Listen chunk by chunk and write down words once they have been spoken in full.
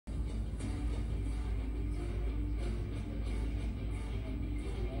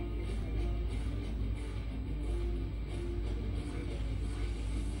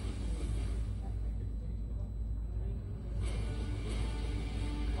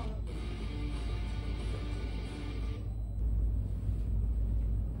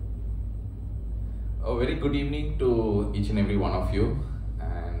A very good evening to each and every one of you,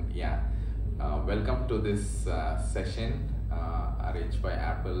 and welcome to this session arranged by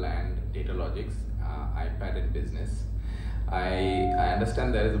Apple and Datalogics, iPad and business. I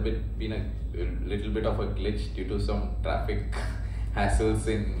understand there has been a little bit of a glitch due to some traffic hassles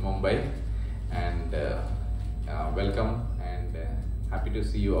in Mumbai, and welcome and happy to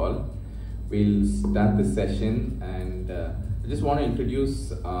see you all. We'll start this session, and I just want to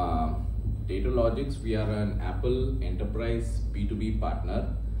introduce Datalogics. We are an Apple Enterprise B2B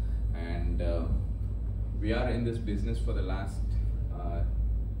partner, and we are in this business for the last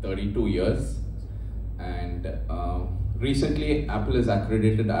 32 years. And recently, Apple has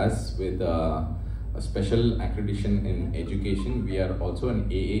accredited us with a special accreditation in education. We are also an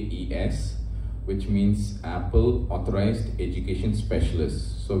AAES, which means Apple Authorized Education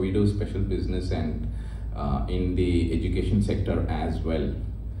Specialist. So we do special business and in the education sector as well.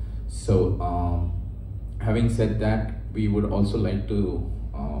 So having said that, we would also like to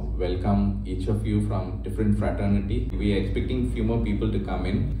welcome each of you from different fraternity. We are expecting few more people to come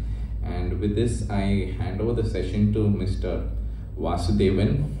in, and with this I hand over the session to Mr.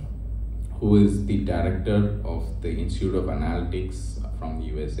 Vasudevan, who is the director of the Institute of Analytics from the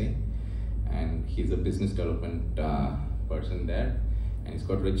USA, and he's a business development person there, and he's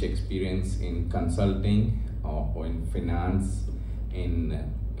got rich experience in consulting or in finance, in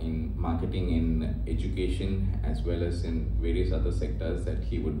marketing, in education, as well as in various other sectors that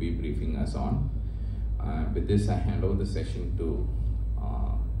he would be briefing us on. With this, I hand over the session to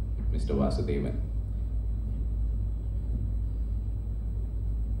Mr. Vasudevan.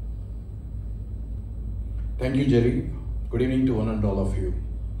 Thank you, Jerry. Good evening to one and all of you.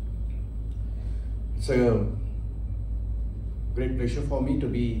 It's a great pleasure for me to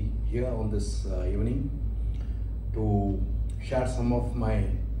be here on this evening to share some of my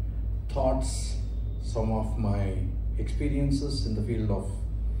thoughts, some of my experiences in the field of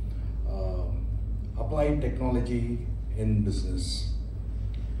applied technology in business.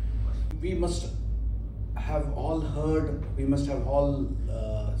 We must have all heard, we must have all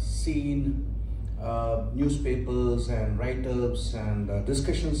seen newspapers and write-ups and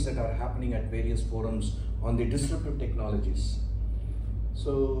discussions that are happening at various forums on the disruptive technologies.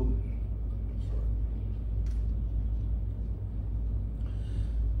 So,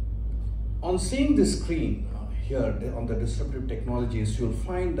 on seeing the screen here on the disruptive technologies, you'll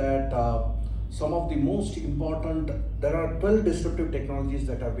find that some of the most important, there are 12 disruptive technologies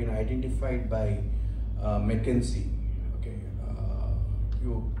that have been identified by McKinsey. Okay,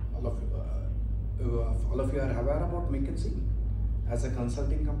 all of you are aware about McKinsey as a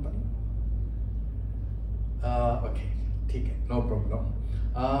consulting company? Okay, no problem.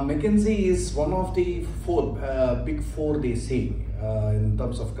 McKinsey is one of the big four, they say, in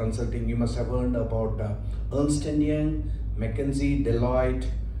terms of consulting. You must have heard about Ernst & Young, McKinsey, Deloitte,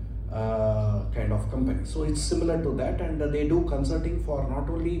 kind of company. So it's similar to that, and they do consulting for not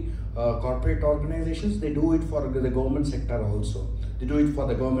only corporate organizations, they do it for the government sector also. They do it for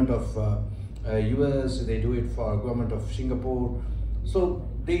the government of US, they do it for government of Singapore. So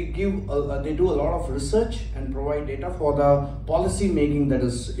they do a lot of research and provide data for the policy making that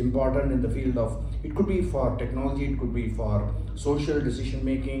is important in the field of, it could be for technology, it could be for social decision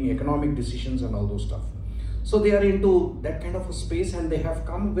making, economic decisions and all those stuff. So they are into that kind of a space, and they have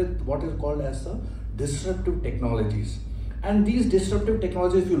come with what is called as the disruptive technologies. And these disruptive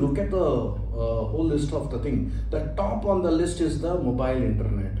technologies, if you look at the whole list of the thing, the top on the list is the mobile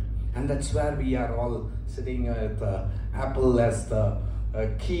internet. And that's where we are all sitting at Apple as the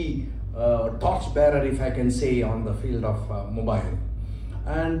key torch bearer, if I can say, on the field of mobile.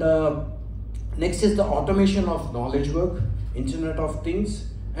 And next is the automation of knowledge work, Internet of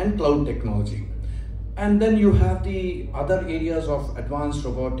Things, and cloud technology. And then you have the other areas of advanced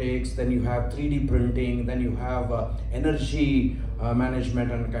robotics, then you have 3D printing, then you have energy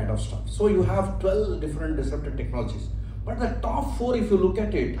management and kind of stuff. So you have 12 different disruptive technologies. But the top four, if you look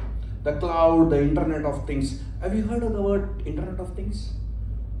at it, the cloud, the Internet of Things. Have you heard of the word Internet of Things?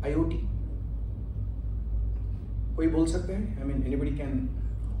 IoT? कोई बोल सकते हैं? I mean, anybody can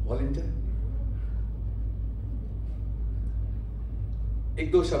volunteer?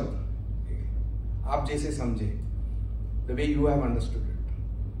 एक दो शब्द आप जैसे समझे, the way you have understood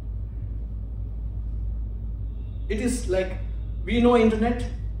it. It is like, we know internet.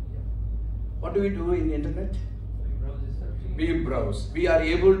 What do we do in internet? We browse. We are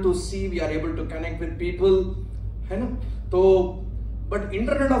able to see, we are able to connect with people. So, but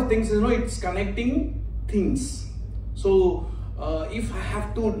Internet of Things, it's connecting things. So if I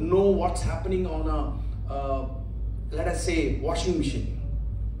have to know what's happening on a, let us say, washing machine,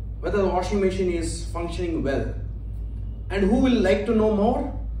 whether the washing machine is functioning well. And who will like to know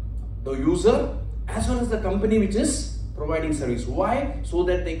more? The user as well as the company which is providing service. Why? So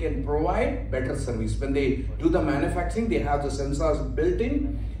that they can provide better service. When they do the manufacturing, they have the sensors built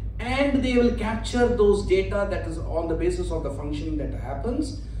in and they will capture those data that is on the basis of the functioning that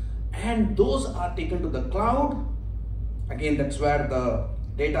happens, and those are taken to the cloud. Again, that's where the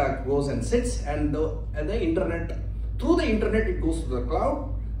data goes and sits, and the internet, through the internet it goes to the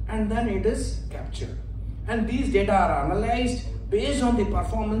cloud and then it is captured. And these data are analyzed. Based on the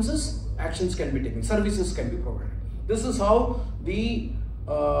performances, actions can be taken, services can be provided. This is how the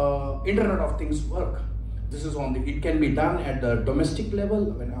Internet of Things work. This is it can be done at the domestic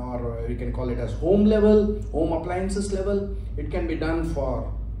level, or we can call it as home level, home appliances level. It can be done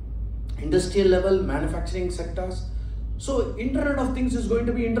for industrial level, manufacturing sectors. So Internet of Things is going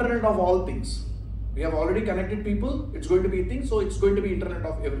to be Internet of all things. We have already connected people, it's going to be things, so it's going to be Internet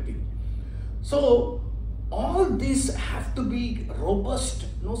of everything. So all these have to be robust,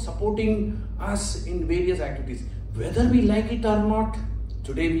 supporting us in various activities. Whether we like it or not,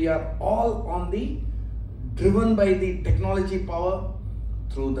 today we are all driven by the technology power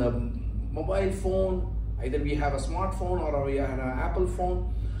through the mobile phone. Either we have a smartphone or we have an Apple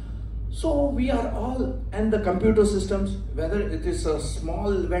phone. So we are all, and the computer systems, whether it is a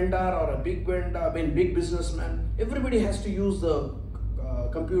small vendor or a big vendor, big businessman, everybody has to use the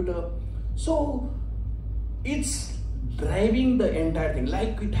computer. So it's driving the entire thing,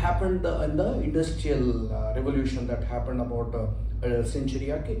 like it happened in the industrial revolution that happened about a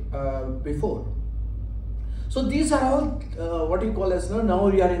century before. So these are all what you call as, now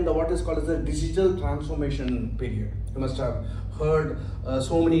we are in the what is called as the digital transformation period. You must have heard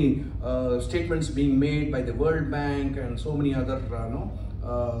so many statements being made by the World Bank and so many other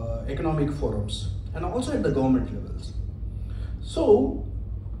economic forums, and also at the government levels. So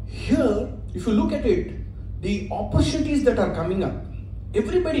here, if you look at it, the opportunities that are coming up,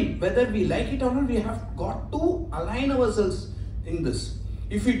 everybody, whether we like it or not, we have got to align ourselves in this.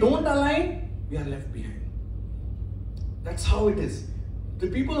 If we don't align, we are left behind. That's how it is. The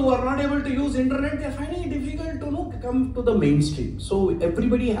people who are not able to use internet, they are finding it difficult to come to the mainstream. So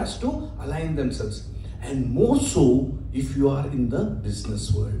everybody has to align themselves, and more so if you are in the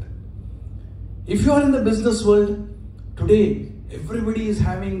business world. If you are in the business world today, everybody is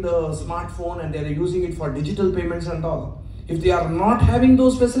having the smartphone and they are using it for digital payments and all. If they are not having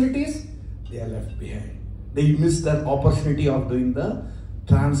those facilities, they are left behind. They miss that opportunity of doing the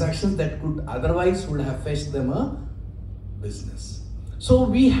transactions that could otherwise would have fetched them a business. So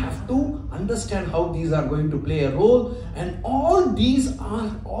we have to understand how these are going to play a role, and all these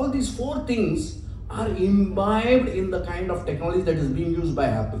four things are imbibed in the kind of technology that is being used by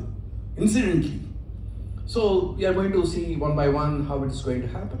Apple, incidentally. So we are going to see one by one how it is going to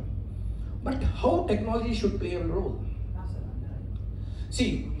happen. But how technology should play a role?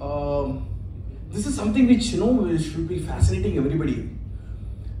 See, this is something which should be fascinating everybody.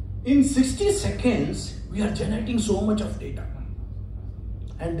 In 60 seconds, we are generating so much of data.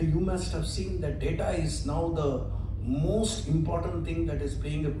 And you must have seen that data is now the most important thing that is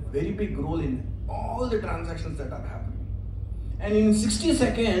playing a very big role in all the transactions that are happening. And in 60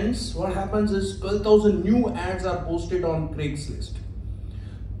 seconds, what happens is 12,000 new ads are posted on Craigslist.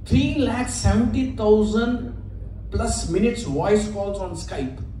 370,000 plus minutes voice calls on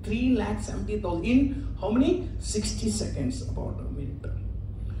Skype. 370,000 in how many? 60 seconds, about a minute.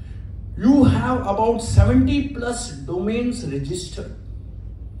 You have about 70 plus domains registered.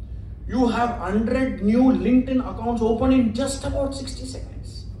 You have 100 new LinkedIn accounts open in just about 60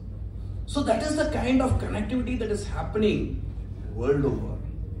 seconds. So that is the kind of connectivity that is happening world over.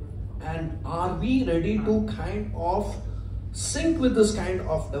 And are we ready to kind of sync with this kind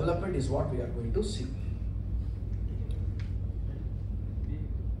of development is what we are going to see.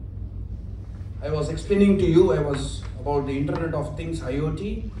 I was explaining to you about the Internet of Things,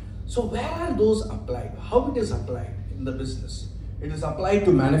 IoT. So where are those applied? How it is applied in the business? It is applied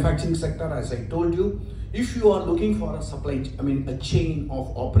to manufacturing sector, as I told you. If you are looking for a chain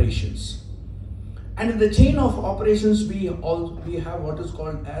of operations. And in the chain of operations, we have what is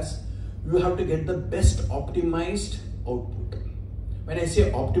called as, you have to get the best optimized output. When I say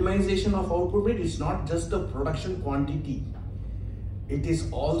optimization of output, it is not just the production quantity. It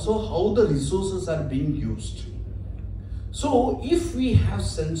is also how the resources are being used. So if we have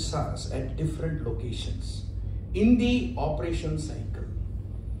sensors at different locations in the operation cycle,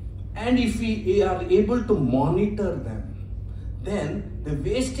 and if we are able to monitor them, then the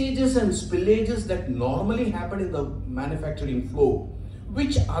wastages and spillages that normally happen in the manufacturing flow,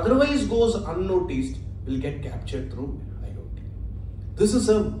 which otherwise goes unnoticed, will get captured through IoT. This is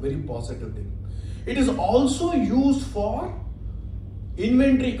a very positive thing. It is also used for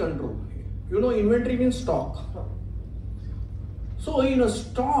inventory control. You know, inventory means stock. So in a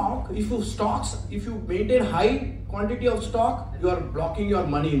stock, if you maintain high quantity of stock, you are blocking your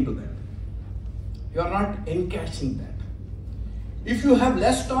money into that. You are not encashing that. If you have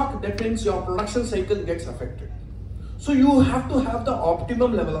less stock, that means your production cycle gets affected. So you have to have the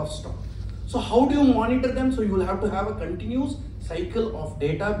optimum level of stock. So how do you monitor them? So you will have to have a continuous cycle of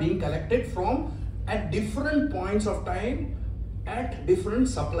data being collected from at different points of time at different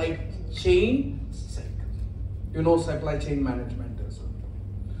supply chain cycle. You know, supply chain management as well.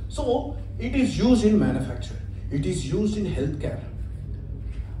 So it is used in manufacturing. It is used in healthcare.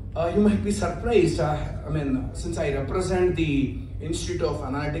 You might be surprised. Since I represent the Institute of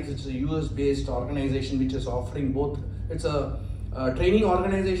Analytics, it's a US-based organization which is offering both. It's a training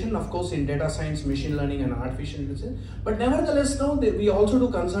organization, of course, in data science, machine learning, and artificial intelligence. But nevertheless, now we also do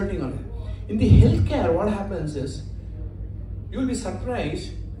consulting on it. In the healthcare, what happens is, you'll be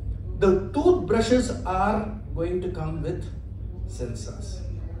surprised, the toothbrushes are going to come with sensors.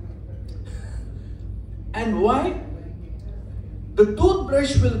 And why? The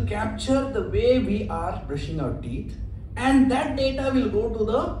toothbrush will capture the way we are brushing our teeth, and that data will go to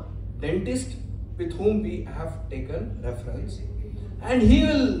the dentist with whom we have taken reference, and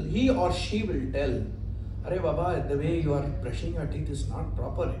he or she will tell, "Arey Baba, the way you are brushing your teeth is not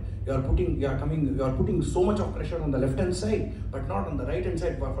proper. You are putting so much of pressure on the left hand side, but not on the right hand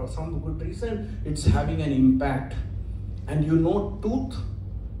side. But for some good reason, it's having an impact." And you know, tooth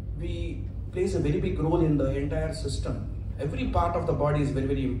plays a very big role in the entire system. Every part of the body is very,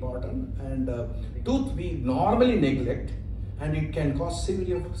 very important, and tooth we normally neglect, and it can cause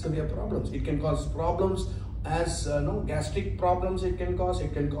severe problems. It can cause problems as gastric problems. It can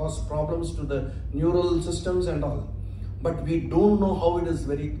cause problems to the neural systems and all. But we don't know how it is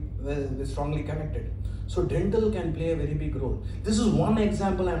very strongly connected. So dental can play a very big role. This is one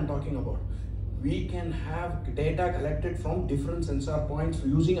example I am talking about. We can have data collected from different sensor points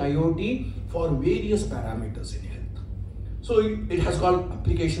using IoT for various parameters in health. So it has got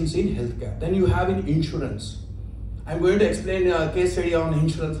applications in healthcare. Then you have in insurance. I'm going to explain a case study on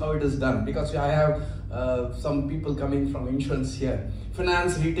insurance, how it is done, because I have some people coming from insurance here.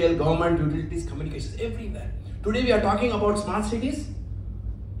 Finance, retail, government, utilities, communications, everywhere. Today we are talking about smart cities.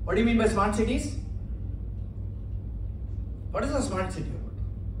 What do you mean by smart cities? What is a smart city about?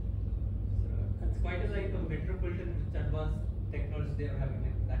 It's quite like a metropolitan advanced technology they are having,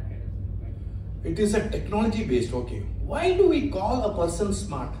 like that kind of thing, right? It is a technology based, okay. Why do we call a person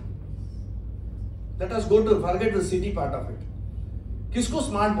smart? Let us forget the city part of it. किसको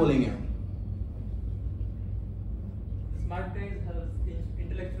smart बोलेंगे हम? Smart guys are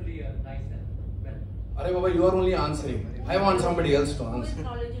intellectually nice and well. Arey Baba, you are only answering. I want somebody else to answer. Who is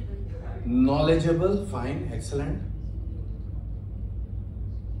knowledgeable? Knowledgeable, fine, excellent.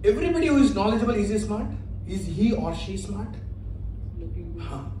 Everybody who is knowledgeable, is he smart? Is he or she smart?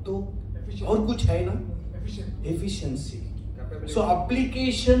 हाँ, तो और कुछ है ना? Efficiency. So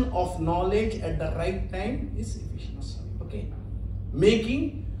application of knowledge at the right time is efficiency. Okay.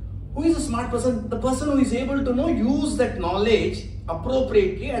 Who is a smart person? The person who is able to use that knowledge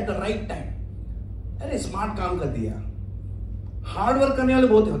appropriately at the right time. अरे smart काम कर दिया. Hard work करने वाले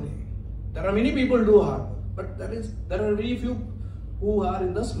बहुत होते हैं. There are many people who do hard work, but there are very few who are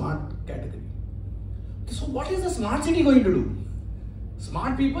in the smart category. So what is the smart city going to do?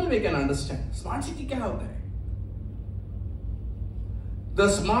 Smart people we can understand. Smart city क्या होता है? The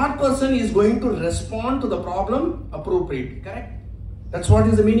smart person is going to respond to the problem appropriately, correct? That's what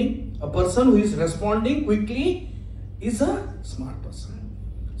is the meaning. A person who is responding quickly is a smart person.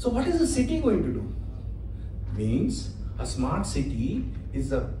 So what is a city going to do? Means a smart city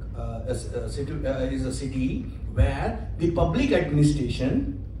is a city where the public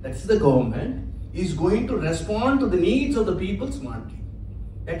administration, that's the government, is going to respond to the needs of the people smartly.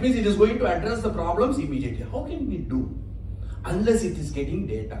 That means it is going to address the problems immediately. How can we do? Unless it is getting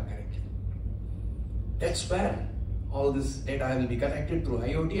data correctly. That's where all this data will be collected through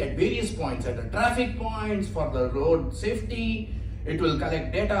IoT at various points, at the traffic points for the road safety. It will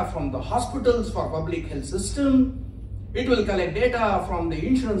collect data from the hospitals for public health system. It will collect data from the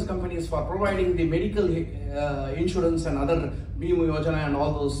insurance companies for providing the medical insurance and other Bima Yojana and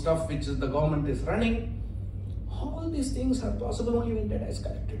all those stuff which the government is running. All these things are possible only when data is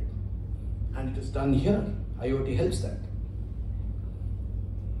collected. And it is done here. IoT helps that.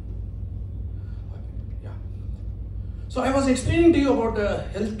 So I was explaining to you about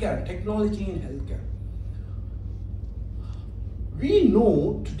healthcare, technology in healthcare. We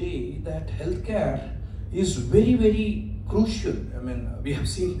know today that healthcare is very, very crucial. I mean, we have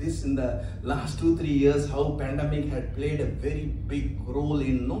seen this in the last 2-3 years, how pandemic had played a very big role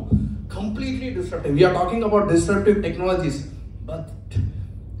in completely disrupting. We are talking about disruptive technologies, but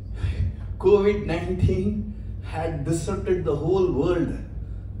COVID-19 had disrupted the whole world.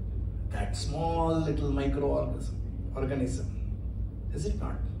 That small little microorganism, is it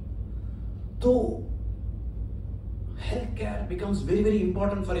not? So, healthcare becomes very, very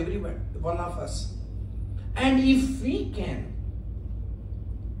important for every one of us. And if we can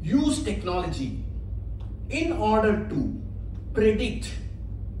use technology in order to predict,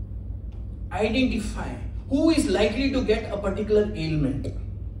 identify who is likely to get a particular ailment,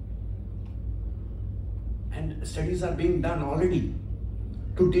 and studies are being done already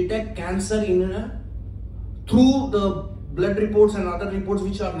to detect cancer through the blood reports and other reports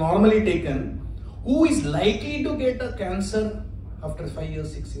which are normally taken, who is likely to get a cancer after 5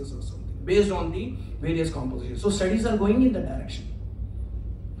 years, 6 years or something, based on the various compositions. So studies are going in that direction.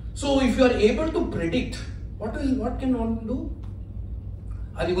 So if you are able to predict, what can one do?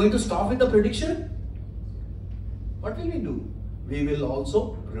 Are you going to stop with the prediction? What will we do? We will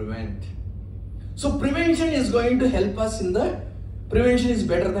also prevent. So prevention is going to help us in the prevention is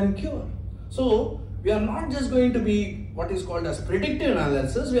better than cure. So we are not just going to be what is called as predictive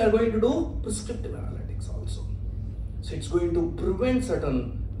analysis, we are going to do prescriptive analytics also. So it's going to prevent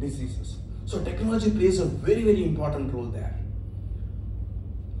certain diseases. So technology plays a very, very important role there.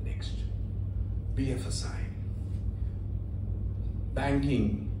 Next, BFSI,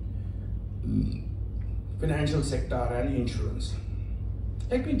 banking, financial sector and insurance.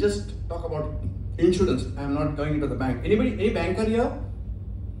 Let me just talk about insurance. I am not going into the bank. Any banker here?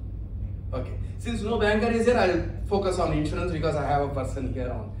 Okay. Since no banker is here, I'll focus on insurance because I have a person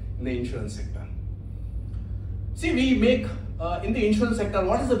here in the insurance sector. See, we make in the insurance sector,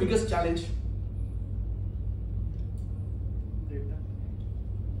 what is the biggest challenge?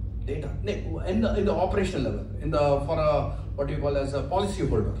 Data. In the operational level, for a what you call as a policy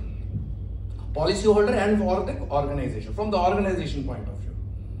holder and for the organization, from the organization point of view.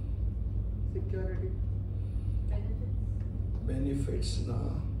 Security. Benefits.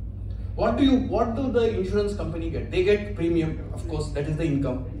 No. What do the insurance company get? They get premium, of course, that is the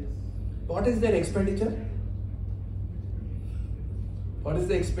income. What is their expenditure? What is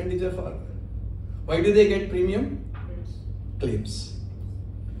the expenditure for? Why do they get premium? Claims.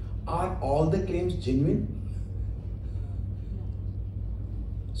 Are all the claims genuine?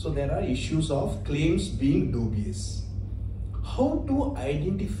 So there are issues of claims being dubious. How to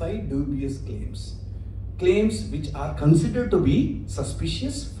identify dubious claims? Claims which are considered to be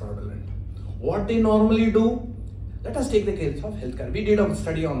suspicious, fraudulent. What they normally do? Let us take the case of healthcare. We did a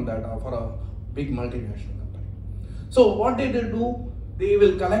study on that for a big multinational company. So what they do? They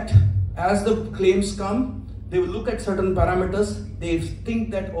will collect as the claims come. They will look at certain parameters. They think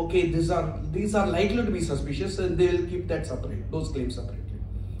that okay, these are likely to be suspicious, and they will keep that separate. Those claims separately.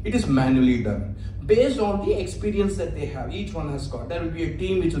 It is manually done based on the experience that they have. Each one has got. There will be a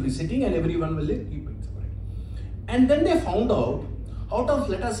team which will be sitting, and everyone will keep it separate. And then they found out of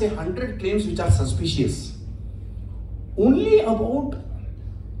let us say 100 claims which are suspicious, only about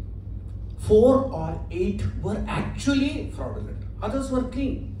 4 or 8 were actually fraudulent. Others were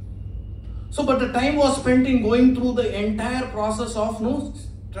clean. So, but the time was spent in going through the entire process of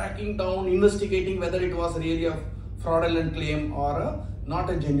tracking down, investigating whether it was really a fraudulent claim or not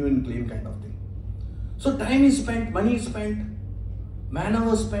a genuine claim kind of thing. So time is spent, money is spent,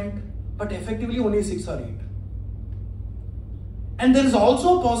 man-hours spent, but effectively only 6 or 8. And there is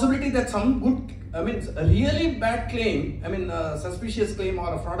also a possibility that some a really bad claim, suspicious claim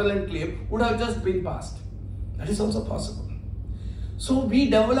or a fraudulent claim would have just been passed. That is also possible. So we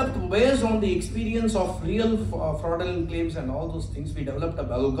developed, based on the experience of real fraudulent claims and all those things, we developed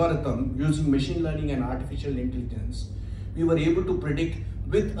an algorithm using machine learning and artificial intelligence. We were able to predict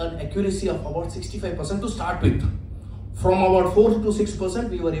with an accuracy of about 65% to start with. From about 4 to 6%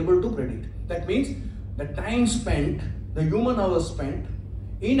 we were able to predict. That means the time spent, the human hours spent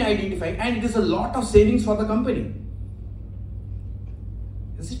in identifying, and it is a lot of savings for the company.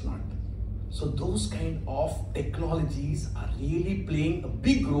 Is it not? So those kind of technologies are really playing a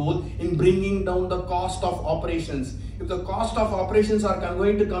big role in bringing down the cost of operations. If the cost of operations are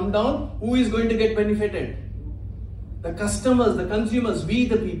going to come down, who is going to get benefited? The customers, the consumers, we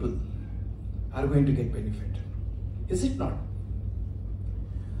the people are going to get benefit. Is it not?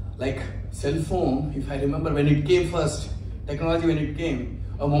 Like cell phone, if I remember when it came first, technology when it came,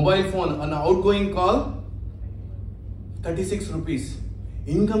 a mobile phone, an outgoing call, 36 rupees.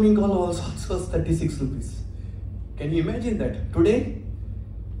 Incoming call also was 36 rupees. Can you imagine that? Today,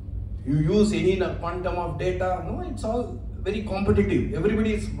 You use any quantum of data, no, it's all very competitive.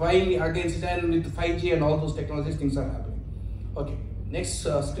 Everybody is vying against it, and with 5G and all those technologies, things are happening. Okay, next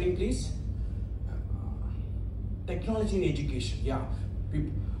screen please. Technology in education, yeah.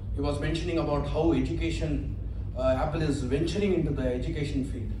 He was mentioning about how education, Apple is venturing into the education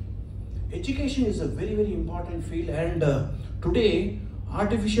field. Education is a very, very important field, and today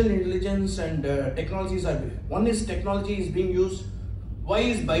artificial intelligence and technologies are, technology is being used. Why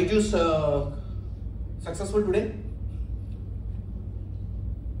is Byju's successful today?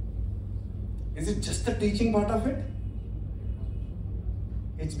 Is it just the teaching part of it?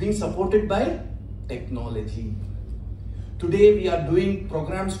 It's being supported by technology. Today we are doing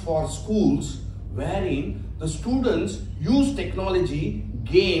programs for schools wherein the students use technology,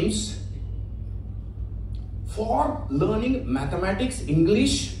 games for learning mathematics,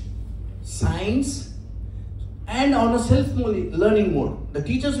 English, science, and on a self-learning mode. The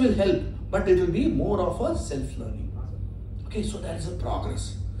teachers will help, but it will be more of a self-learning. Okay, so that is a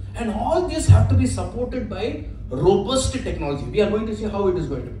progress. And all this have to be supported by robust technology. We are going to see how it is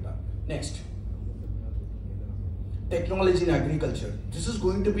going to be done. Next. Technology in agriculture. This is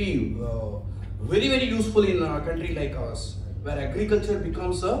going to be very, very useful in a country like ours, where agriculture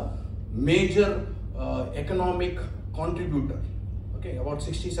becomes a major economic contributor. Okay, about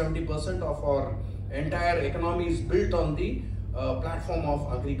 60-70% of our entire economy is built on the platform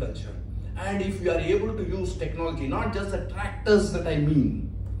of agriculture. And if we are able to use technology, not just the tractors that I mean,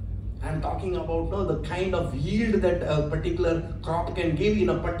 I'm talking about the kind of yield that a particular crop can give in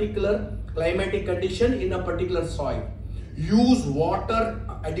a particular climatic condition, in a particular soil. Use water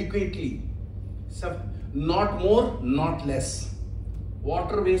adequately, so not more, not less.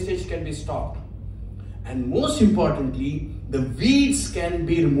 Water wastage can be stopped. And most importantly, the weeds can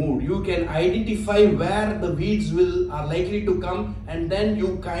be removed. You can identify where the weeds are likely to come, and then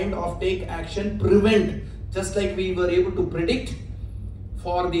you kind of take action, prevent, just like we were able to predict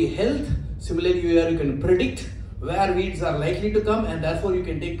for the health. Similarly, here you can predict where weeds are likely to come, and therefore you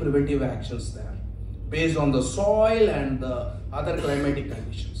can take preventive actions there based on the soil and the other climatic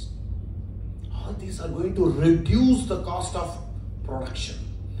conditions. All these are going to reduce the cost of production.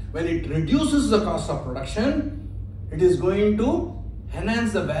 When it reduces the cost of production, it is going to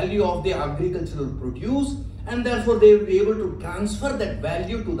enhance the value of the agricultural produce, and therefore they will be able to transfer that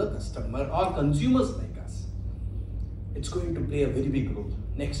value to the customer or consumers like us. It's going to play a very big role.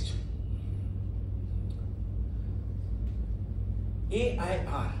 Next.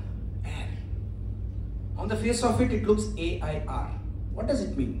 AIR. Air. On the face of it, it looks AIR. What does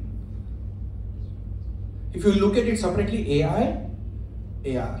it mean? If you look at it separately, AI,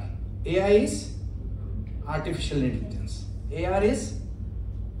 AR. AI is artificial intelligence. AR is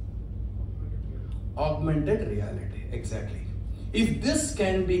augmented reality. Exactly. If this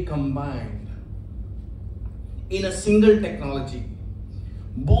can be combined in a single technology,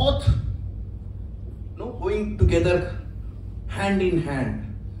 both going together hand in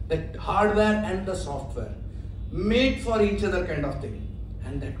hand, the hardware and the software made for each other kind of thing,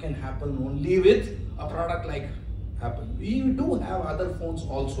 and that can happen only with a product like Apple. We do have other phones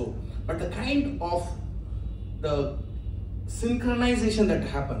also, but the kind of the synchronization that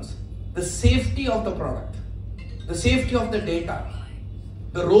happens, the safety of the product, the safety of the data,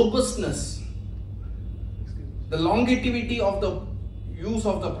 the robustness, the longevity of the use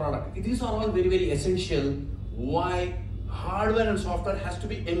of the product, these are all very, very essential. Why hardware and software has to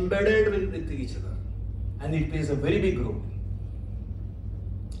be embedded with each other, and it plays a very big role.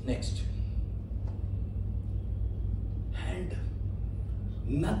 Next. And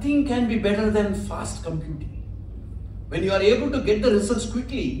nothing can be better than fast computing. When you are able to get the results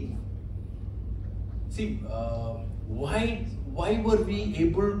quickly, see, why were we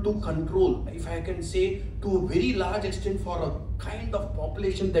able to control, if I can say, to a very large extent for a kind of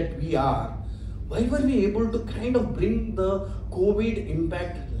population that we are, why were we able to kind of bring the COVID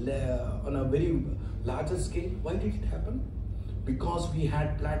impact on a very larger scale? Why did it happen? Because we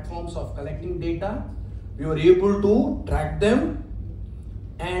had platforms of collecting data, we were able to track them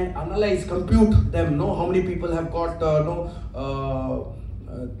and analyze, compute them, know how many people have got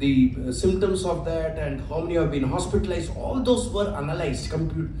the symptoms of that and how many have been hospitalized. All those were analyzed,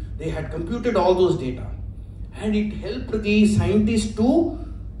 they had computed all those data, and it helped the scientists,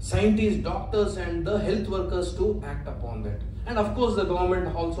 doctors and the health workers to act upon that. And of course the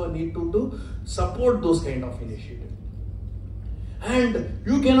government also need to support those kind of initiatives. And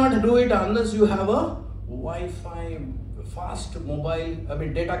you cannot do it unless you have a Wi-Fi, fast mobile,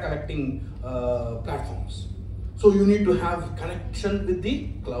 data collecting platforms. So you need to have connection with the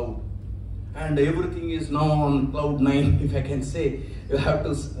cloud. and everything is now on cloud 9, if I can say. You have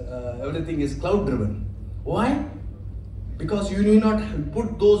to, everything is cloud driven. Why? Because you need not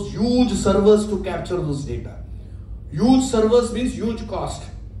put those huge servers to capture those data. Huge servers means huge cost,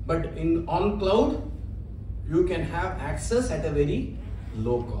 but on cloud, you can have access at a very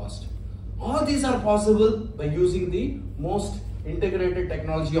low cost. All these are possible by using the most integrated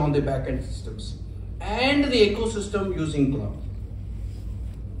technology on the backend systems and the ecosystem using cloud.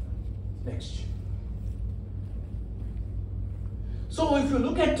 Next. So if you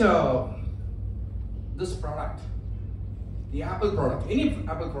look at this product, the Apple product, any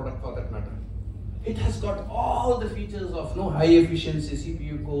Apple product for that matter, it has got all the features of high efficiency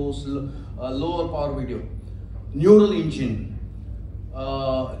CPU cores, lower power video, neural engine.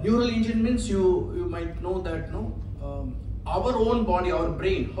 Neural engine means you might know that our own body, our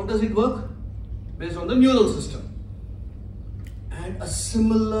brain, how does it work? Based on the neural system. And a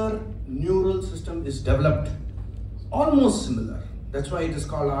similar neural system is developed, almost similar. That's why it is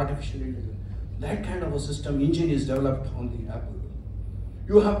called artificial intelligence. That kind of a system engine is developed on the Apple.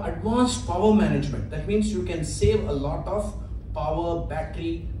 You have advanced power management. That means you can save a lot of power,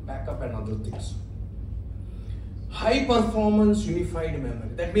 battery, backup and other things. High performance unified memory.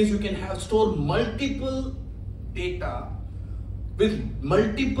 That means you can store multiple data with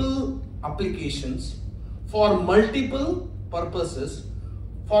multiple applications for multiple purposes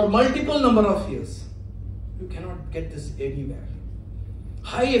for multiple number of years. You cannot get this anywhere.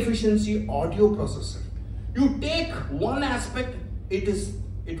 High efficiency audio processor. You take one aspect,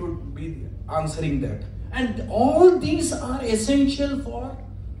 it would be answering that. And all these are essential for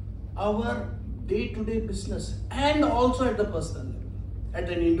our day-to-day business and also at the personal level, at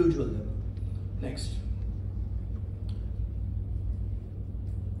an individual level. Next.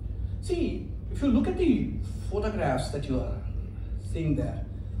 See, if you look at the photographs that you are seeing there,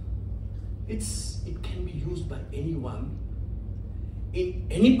 it can be used by anyone in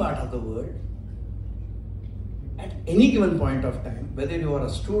any part of the world at any given point of time, whether you are a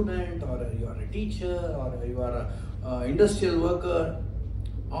student or you are a teacher or you are an industrial worker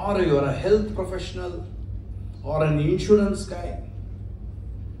or you are a health professional or an insurance guy,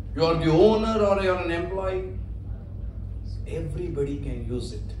 you are the owner or you are an employee. Everybody can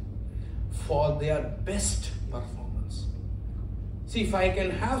use it for their best performance. See, if I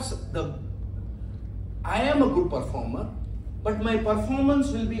can have I am a good performer, but my performance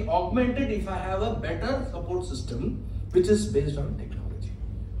will be augmented if I have a better support system which is based on technology,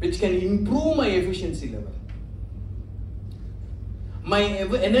 which can improve my efficiency level. My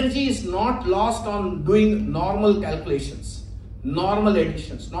energy is not lost on doing normal calculations, normal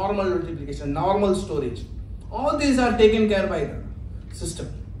additions, normal multiplication, normal storage. All these are taken care by the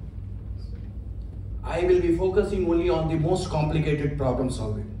system. I will be focusing only on the most complicated problem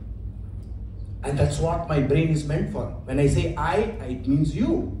solving. And that's what my brain is meant for. When I say I, it means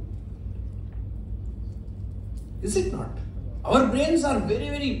you. Is it not? Our brains are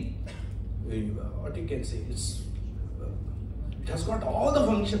very, what you can say, it has got all the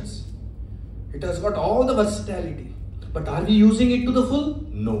functions. It has got all the versatility. But are we using it to the full?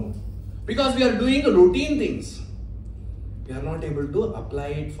 No. Because we are doing routine things. We are not able to apply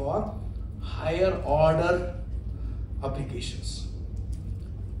it for higher order applications.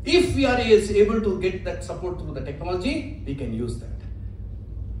 If we are able to get that support through the technology, we can use that.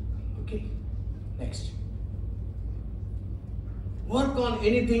 Okay, next. Work on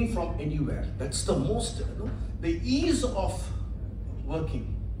anything from anywhere. That's the most, the ease of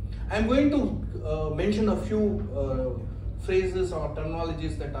working. I'm going to mention a few phrases or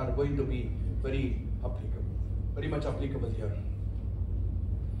terminologies that are going to be very much applicable here.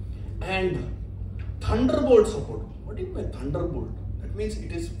 And Thunderbolt support. What do you mean by Thunderbolt? That means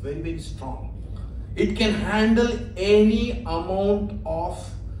it is very strong. It can handle any amount of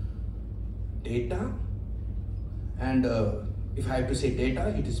data. And if I have to say data,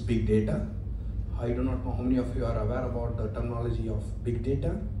 it is big data. I do not know how many of you are aware about the terminology of big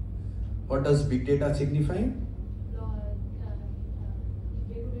data. What does big data signify?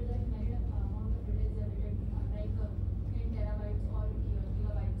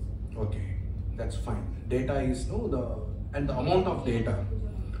 Okay, that's fine. Data is and the amount of data,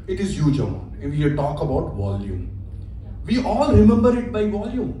 it is huge amount. If you talk about volume, we all remember it by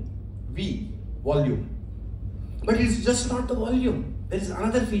volume. Volume. But it's just not the volume. There is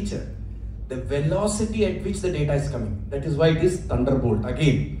another feature, the velocity at which the data is coming. That is why it is Thunderbolt.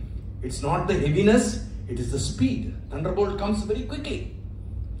 Again, it's not the heaviness, it is the speed. Thunderbolt comes very quickly.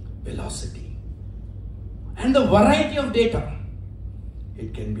 Velocity. And the variety of data.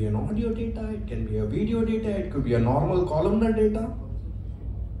 It can be an audio data, it can be a video data, it could be a normal columnar data.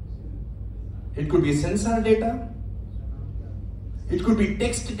 It could be sensor data. It could be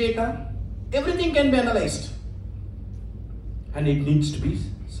text data. Everything can be analyzed. And it needs to be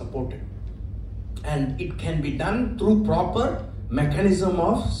supported. And it can be done through proper mechanism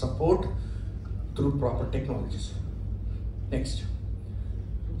of support through proper technologies. Next.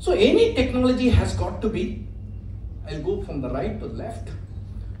 So any technology has got to be, I'll go from the right to the left.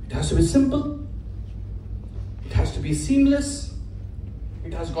 It has to be simple. It has to be seamless.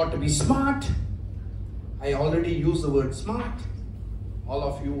 It has got to be smart. I already used the word smart. All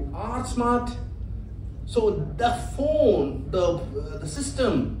of you are smart. So the phone, the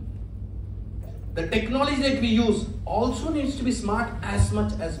system, the technology that we use also needs to be smart as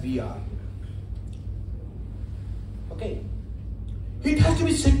much as we are. Okay. It has to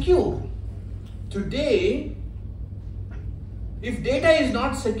be secure. Today, if data is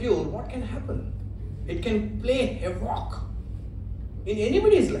not secure, what can happen? It can play havoc in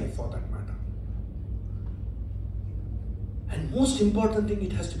anybody's life for that matter. And most important thing,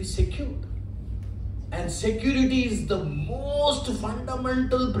 it has to be secured. And security is the most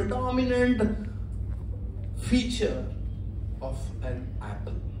fundamental, predominant feature of an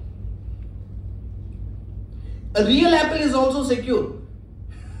Apple. A real apple is also secure.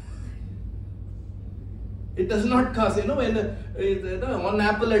 It does not cause, when one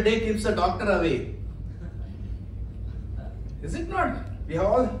apple a day keeps a doctor away. Is it not? We have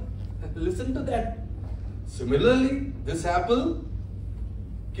all listened to that. Similarly, this apple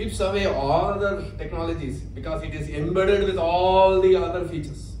keeps away all other technologies because it is embedded with all the other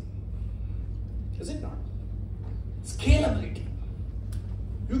features. Is it not? Scalability.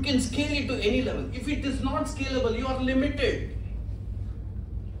 You can scale it to any level. If it is not scalable, you are limited.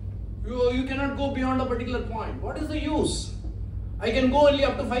 You cannot go beyond a particular point. What is the use? I can go only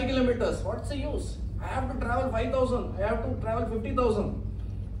up to 5 kilometers. What's the use? I have to travel 5,000. I have to travel 50,000.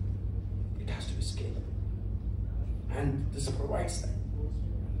 It has to be scalable. And this provides that.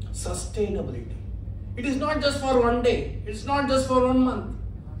 Sustainability. It is not just for one day. It's not just for 1 month.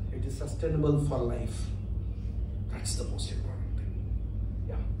 It is sustainable for life. That's the most important thing.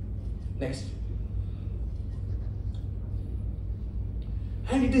 Yeah. Next.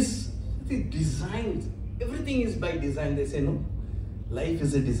 And it is designed. Everything is by design. They say, no, life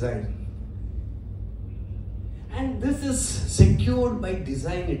is a design. And this is secured by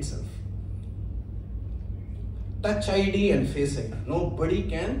design itself. Touch ID and Face ID. Nobody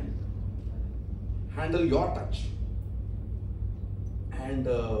can handle your touch. And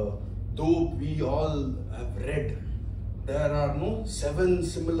though we all have read, there are no 7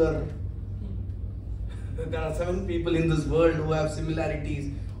 similar, there are 7 people in this world who have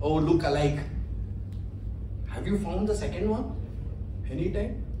similarities or look alike. Have you found the second one?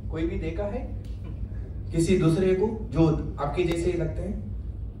 Anytime? कोई भी देखा है? किसी दूसरे को जो आपके जैसे ही लगते हैं?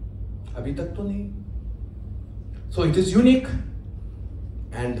 अभी तक तो नहीं. So it is unique.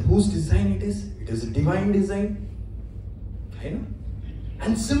 And whose design it is? It is a divine design.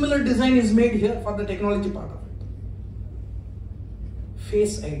 And similar design is made here for the technology part of it.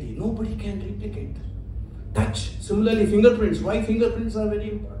 Face ID, nobody can replicate. Touch, similarly fingerprints. Why fingerprints are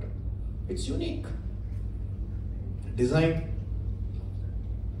very important? It's unique. Design.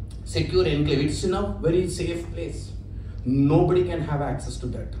 Secure enclave, it's in a very safe place. Nobody can have access to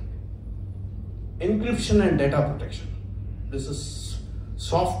that. Encryption and data protection. This is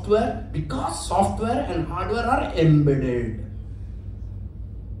software, because software and hardware are embedded.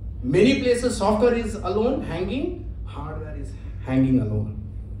 Many places software is alone hanging, hardware is hanging alone.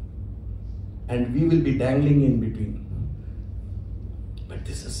 And we will be dangling in between. But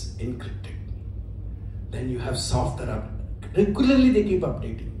this is encrypted. Then you have software. Regularly they keep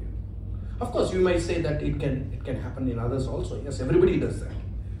updating you. Of course, you might say that it can happen in others also. Yes, everybody does that.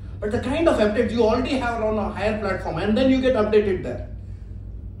 But the kind of update you already have on a higher platform and then you get updated there.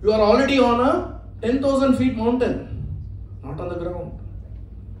 You are already on a 10,000 feet mountain, not on the ground.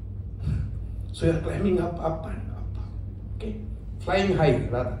 So you are climbing up and up. Okay, flying high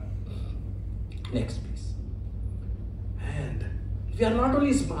rather. Next please. And we are not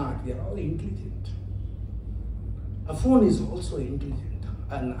only smart, we are all intelligent. A phone is also intelligent.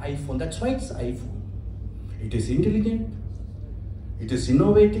 An iPhone, that's why it's iPhone. It is intelligent. It is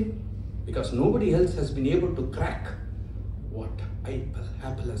innovative because nobody else has been able to crack what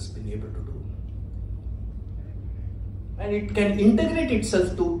Apple has been able to do. And it can integrate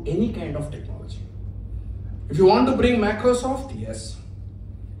itself to any kind of technology. If you want to bring Microsoft, yes.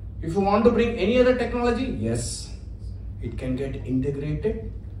 If you want to bring any other technology, yes. It can get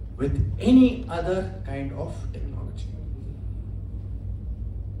integrated with any other kind of technology.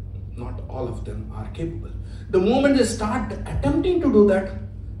 Not all of them are capable. The moment they start attempting to do that,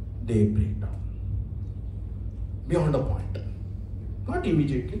 they break down. beyond a point, not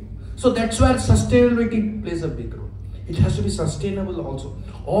immediately. So that's where sustainability plays a big role. It has to be sustainable also.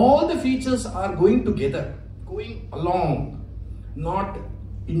 All the features are going together, going along, not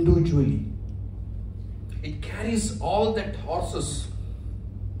individually. It carries all that horses,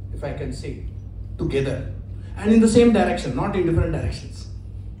 if I can say, together and in the same direction, not in different directions.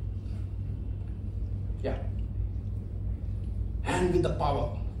 Yeah. And with the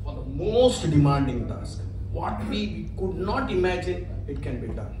power for the most demanding task. What we could not imagine, it can be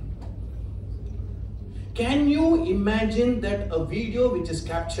done. Can you imagine that a video which is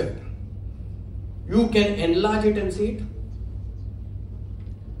captured, you can enlarge it and see it?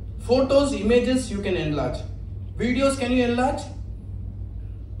 Photos, images, you can enlarge. Videos, can you enlarge?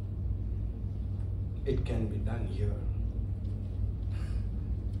 It can be done here.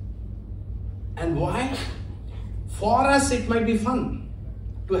 And why? For us, it might be fun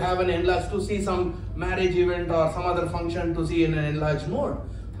to have an enlarged, to see some marriage event or some other function to see in an enlarged mode.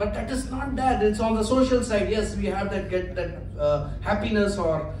 But that is not that. It's on the social side. Yes, we have that, get that happiness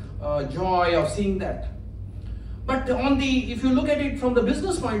or joy of seeing that. But if you look at it from the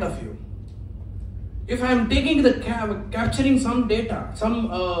business point of view, if I am taking the capturing some data, some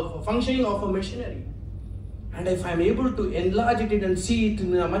functioning of a machinery, and if I am able to enlarge it and see it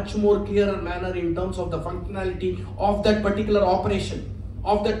in a much more clearer manner in terms of the functionality of that particular operation,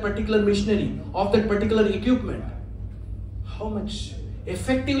 of that particular machinery, of that particular equipment, how much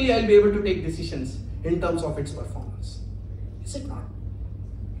effectively I'll be able to take decisions in terms of its performance. Is it not?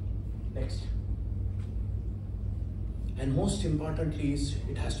 Next. And most importantly is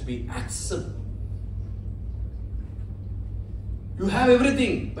it has to be accessible. You have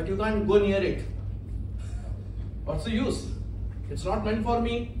everything, but you can't go near it. What's the use? It's not meant for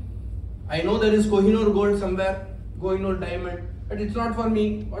me. I know there is Kohinoor gold somewhere, Kohinoor diamond, but it's not for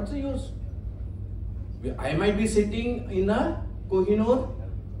me. What's the use? I might be sitting in a Kohinoor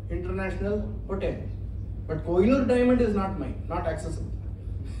International Hotel, but Kohinoor diamond is not mine, not accessible.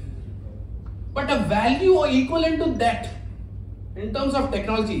 But a value equivalent to that in terms of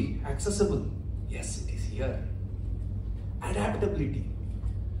technology, accessible. Yes, it is here. Adaptability.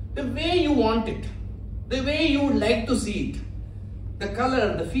 The way you want it, the way you would like to see it, the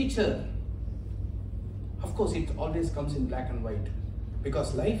color, the feature. Of course, it always comes in black and white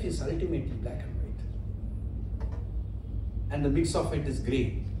because life is ultimately black and white. And the mix of it is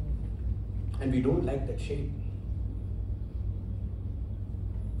gray. And we don't like that shade.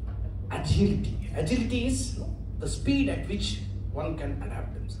 Agility. Agility is the speed at which one can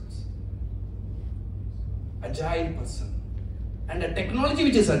adapt themselves. Agile person. And a technology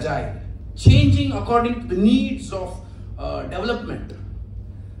which is agile, changing according to the needs of development,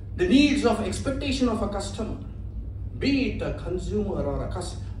 the needs of expectation of a customer, be it a consumer or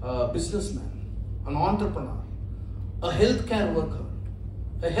a businessman, an entrepreneur, a healthcare worker,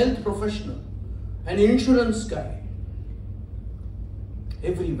 a health professional, an insurance guy.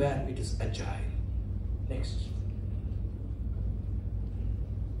 Everywhere it is agile. Next.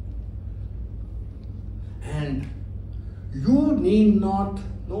 And you need not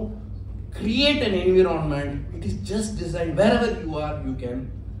create an environment. It is just designed wherever you are, you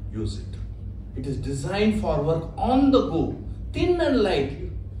can use it. It is designed for work on the go, thin and light.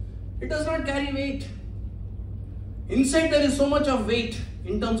 It does not carry weight. Inside there is so much of weight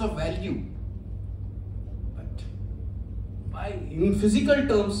in terms of value. But in physical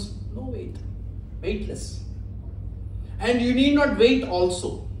terms, no weight. Weightless. And you need not wait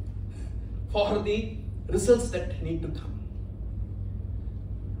also for the results that need to come.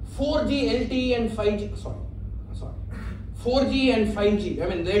 4G, LTE and 5G, 4G and 5G, I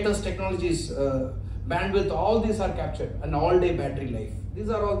mean latest technologies, bandwidth, all these are captured, and all-day battery life. These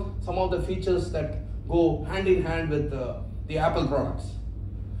are all some of the features that go hand in hand with the Apple products.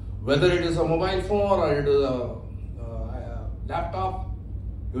 Whether it is a mobile phone or it is a laptop,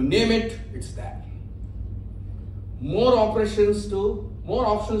 you name it, it's there. More options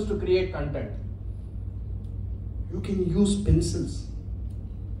to create content. You can use pencils.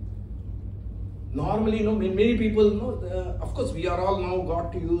 Normally, many people know. Of course, we are all now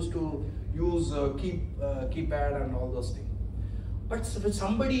got to use keypad and all those things. But if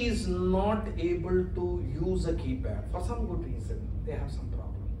somebody is not able to use a keypad for some good reason, they have some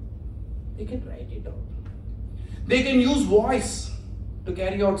problem. They can write it out. They can use voice to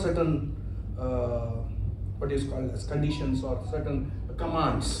carry out certain what is called as conditions or certain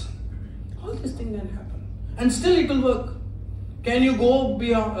commands. All these things can happen, and still it will work. Can you go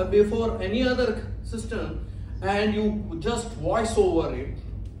before any other system and you just voice over it?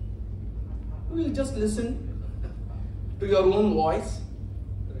 You will just listen to your own voice.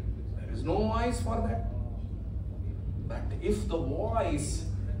 There is no voice for that. But if the voice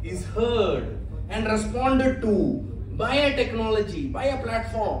is heard and responded to by a technology, by a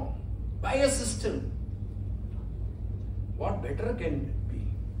platform, by a system, what better can it be?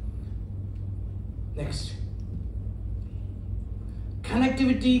 Next.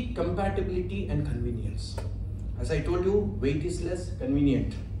 Connectivity, compatibility and convenience. As I told you, weight is less,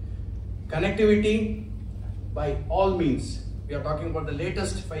 convenient. Connectivity, by all means. We are talking about the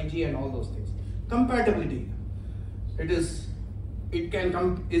latest 5G and all those things. Compatibility. It is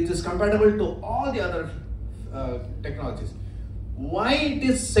compatible to all the other technologies. Why it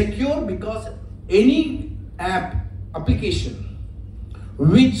is secure? Because any application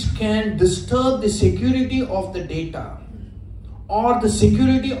which can disturb the security of the data or the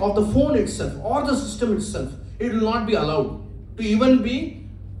security of the phone itself or the system itself, it will not be allowed to even be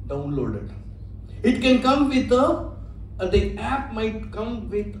downloaded. It can come with the app might come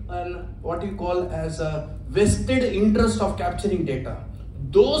with what you call as a vested interest of capturing data.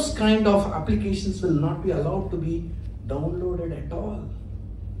 Those kind of applications will not be allowed to be downloaded at all.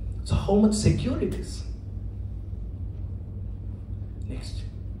 So how much secure it is? Next.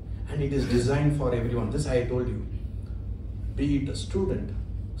 And it is designed for everyone. This I told you. Be it a student.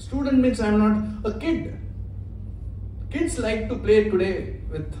 Student means I am not a kid. Kids like to play today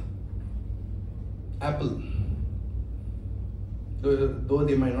with Apple. Though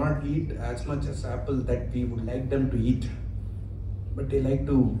they might not eat as much as Apple that we would like them to eat, but they like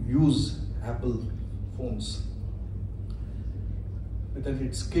to use Apple phones. Whether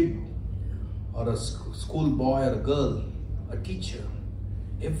it's kid or a school boy or a girl, a teacher,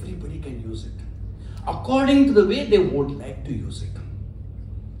 everybody can use it according to the way they would like to use it,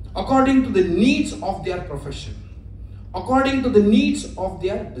 according to the needs of their profession, according to the needs of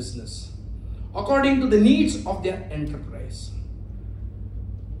their business, according to the needs of their enterprise,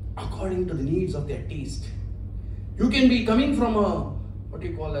 according to the needs of their taste. You can be coming from what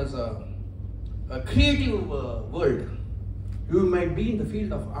you call as a creative world. You might be in the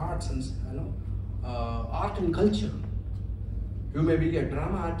field of arts and art and culture. You may be a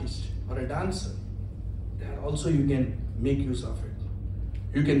drama artist or a dancer. There also you can make use of it.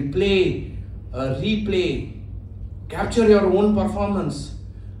 You can play, replay, capture your own performance.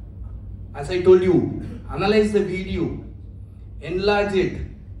 As I told you, analyze the video, enlarge it,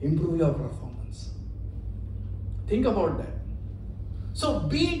 improve your performance. Think about that. So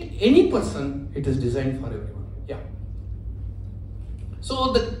be it any person, it is designed for everyone. Yeah.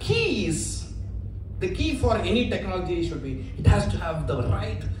 So the key for any technology should be, it has to have the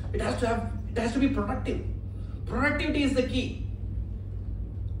right, it has to be productive. Productivity is the key.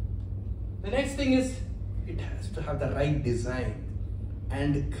 The next thing is, it has to have the right design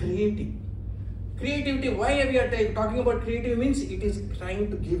and creative. Creativity, why we are talking about creative means it is trying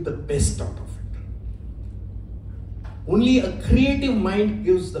to give the best out of it. Only a creative mind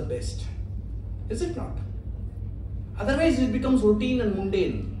gives the best. Is it not? Otherwise it becomes routine and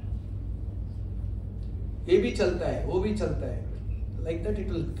mundane. ये भी चलता है, वो भी चलता है. Like that it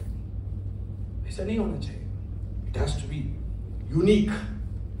will. ऐसा नहीं होना चाहिए. It has to be unique.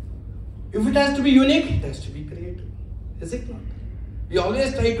 If it has to be unique, it has to be creative. Is it not? We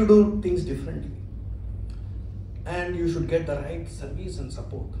always try to do things differently. And you should get the right service and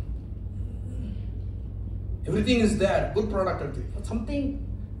support. Everything is there, good product, but something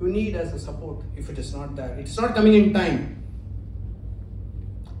you need as a support. If it is not there, it's not coming in time,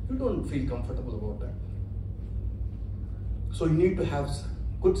 you don't feel comfortable about that. So you need to have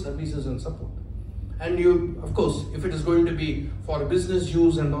good services and support. And you, of course, if it is going to be for business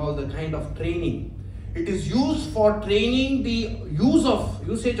use and all the kind of training, it is used for training the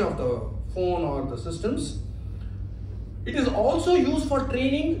usage of the phone or the systems. It is also used for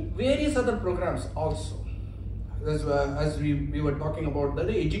training various other programs also. As we were talking about the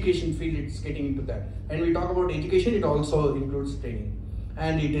education field, it's getting into that. And we talk about education, it also includes training.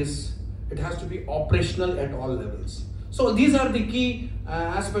 And it has to be operational at all levels. So these are the key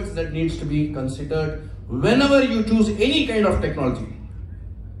aspects that needs to be considered whenever you choose any kind of technology.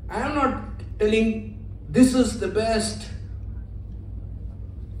 I am not telling this is the best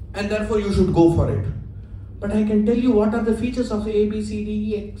and therefore you should go for it. But I can tell you what are the features of A, B, C, D,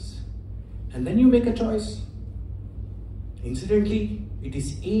 E, X. And then you make a choice. Incidentally, it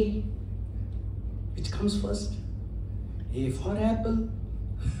is A which comes first. A for Apple.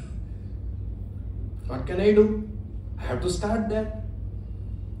 What can I do? I have to start there.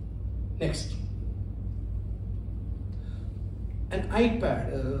 Next. An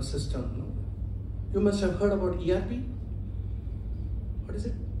iPad system. You must have heard about ERP. What is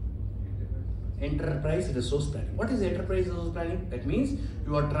it? Enterprise Resource Planning. What is enterprise resource planning? That means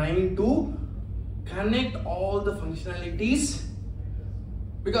you are trying to connect all the functionalities,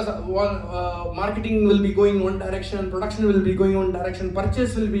 because marketing will be going one direction, production will be going one direction,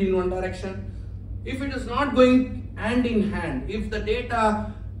 purchase will be in one direction. If it is not going hand in hand, if the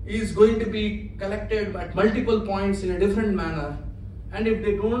data is going to be collected at multiple points in a different manner, and if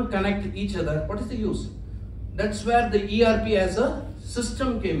they don't connect each other, what is the use? That's where the ERP as a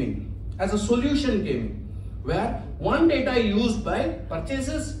system came in, as a solution came in, where one data used by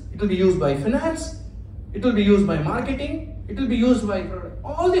purchases, it will be used by finance, it will be used by marketing, it will be used by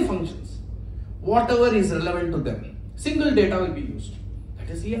all the functions, whatever is relevant to them. Single data will be used. That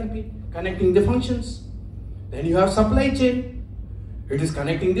is ERP, connecting the functions. Then you have supply chain. It is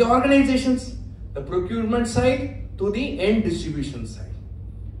connecting the organizations, the procurement side to the end distribution side,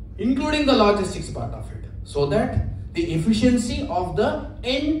 including the logistics part of it, so that the efficiency of the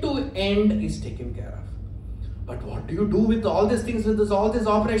end-to-end is taken care of. But what do you do with all these things, with all these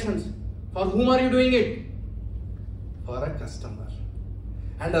operations? For whom are you doing it? For a customer.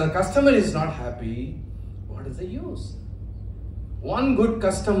 And the customer is not happy. What is the use? One good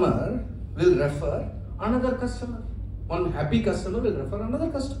customer will refer another customer. One happy customer will refer another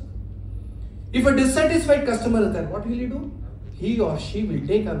customer. If a dissatisfied customer is there, what will he do? He or she will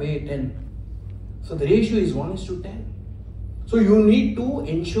take away 10. So the ratio is 1:10. So you need to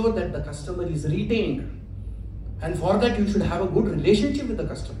ensure that the customer is retained. And for that you should have a good relationship with the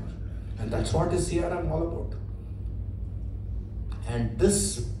customer. And that's what is CRM all about. And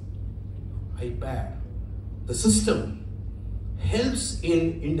this iPad, the system, helps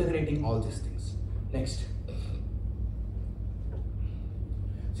in integrating all these things. Next.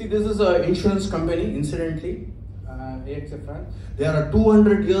 See, this is an insurance company, incidentally, AXFR. They are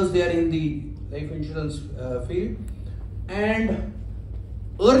 200 years they are in the life insurance field. And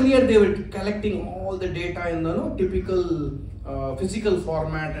earlier they were collecting all the data in the typical physical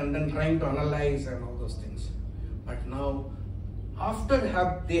format and then trying to analyze and all those things. But now, after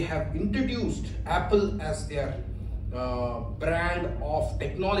they have introduced Apple as their brand of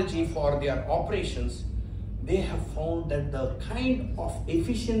technology for their operations, they have found that the kind of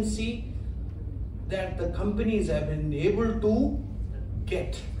efficiency that the companies have been able to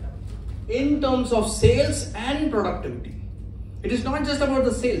get in terms of sales and productivity. It is not just about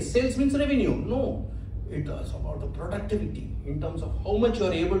the sales. Sales means revenue. No, it is about the productivity in terms of how much you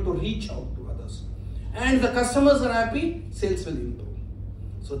are able to reach out to others. And the customers are happy, sales will improve.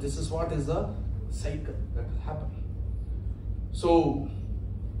 So this is what is the cycle that will happen. So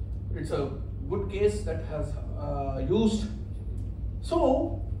it's a good case that has used.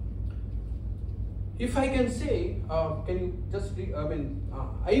 So if I can say, can you just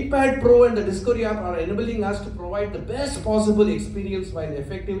iPad Pro and the Discovery app are enabling us to provide the best possible experience while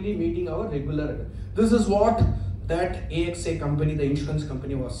effectively meeting our regular. This is what that AXA company, the insurance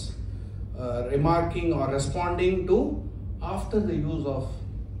company, was remarking or responding to after the use of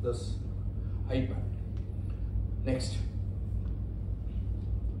this iPad. Next.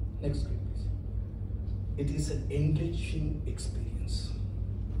 Next screen, please. It is an enriching experience.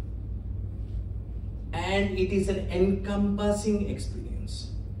 And it is an encompassing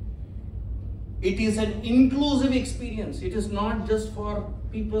experience. It is an inclusive experience. It is not just for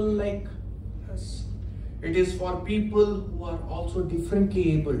people like us. It is for people who are also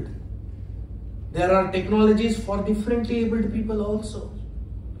differently abled. There are technologies for differently abled people also.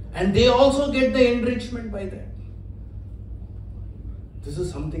 And they also get the enrichment by that. This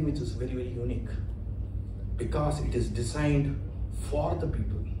is something which is very, very unique, because it is designed for the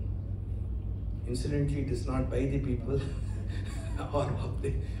people. Incidentally, it is not by the people or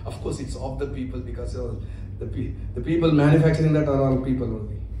of course it's of the people, because the people manufacturing that are all people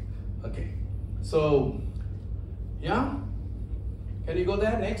only. Okay, so yeah, can you go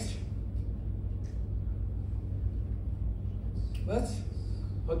there next? Bas?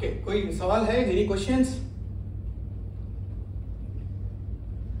 Okay, कोई सवाल है? Any questions?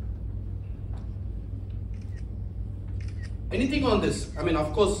 Anything on this? I mean,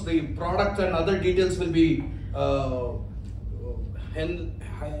 of course, the product and other details will be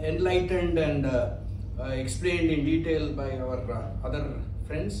enlightened and explained in detail by our other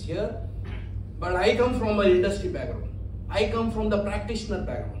friends here. But I come from an industry background. I come from the practitioner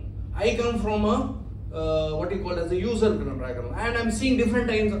background. I come from a what you call as a user background. And I'm seeing different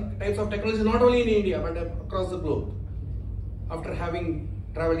types of technology, not only in India, but across the globe, after having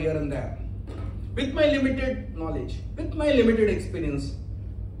traveled here and there. With my limited knowledge, with my limited experience,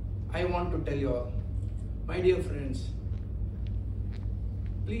 I want to tell you all, my dear friends,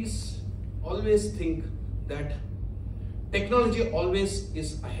 please always think that technology always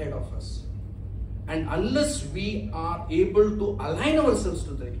is ahead of us. And unless we are able to align ourselves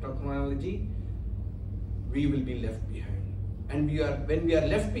to the technology, we will be left behind. And when we are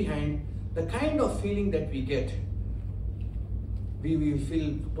left behind, the kind of feeling that we get, we will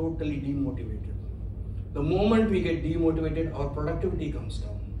feel totally demotivated. The moment we get demotivated, our productivity comes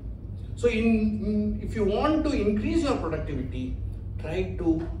down. So if you want to increase your productivity, try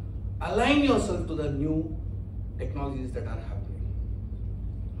to align yourself to the new technologies that are happening.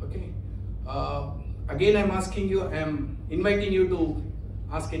 Okay. Again, I'm inviting you to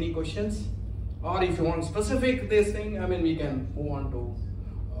ask any questions, or if you want specific this thing, we can move on to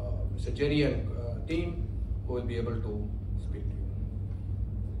Mr. Jerry and team who will be able to speak to you.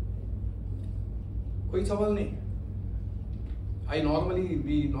 कोई सवाल नहीं?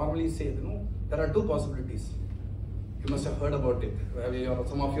 We normally say, there are two possibilities. You must have heard about it.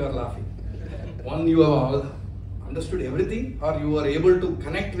 Some of you are laughing. One, you have understood everything, or you were able to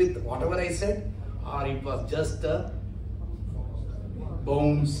connect with whatever I said, or it was just a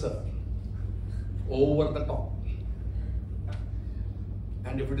bounce over the top.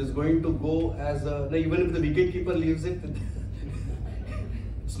 And if it is going to go as even if the wicket keeper leaves it,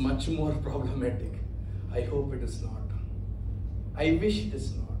 it's much more problematic. I hope it is not. I wish it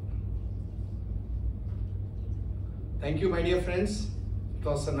is not. Thank you, my dear friends. It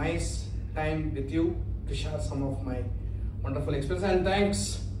was a nice time with you to share some of my wonderful experience, and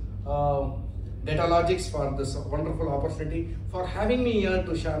thanks Datalogics for this wonderful opportunity, for having me here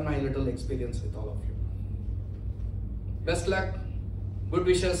to share my little experience with all of you. Best luck, good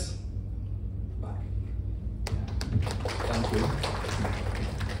wishes, bye. Thank you.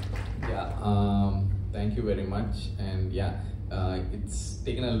 Thank you very much. And it's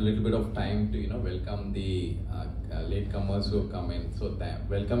taken a little bit of time to welcome the latecomers who have come in. So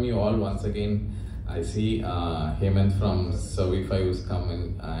welcome you all once again. I see Hemant from Servify who's come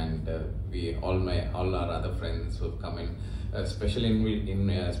in, and all our other friends who have come in. Special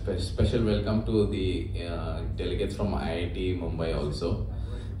welcome to the delegates from IIT Mumbai also.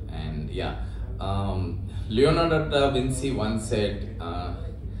 And Leonardo da Vinci once said,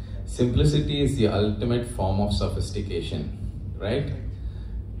 simplicity is the ultimate form of sophistication, right?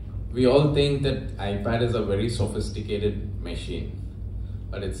 We all think that iPad is a very sophisticated machine,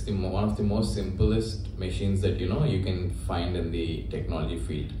 but it's one of the most simplest machines that you can find in the technology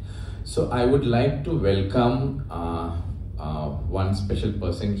field. So I would like to welcome one special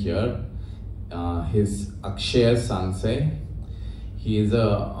person here. His Akshay Sansay. He is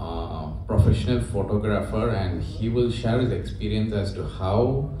a professional photographer, and he will share his experience as to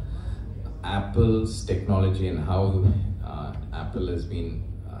how Apple's technology and how Apple has been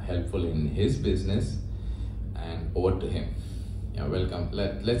helpful in his business. And over to him. Welcome.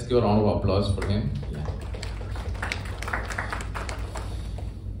 Let's give a round of applause for him.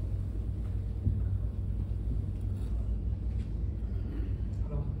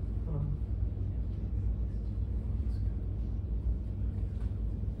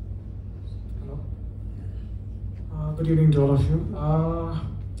 Good evening to all of you.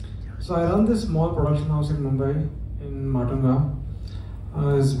 So I run this small production house in Mumbai, in Matunga.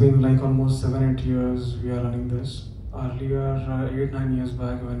 It's been like almost 7-8 years we are running this. Earlier, 8-9 years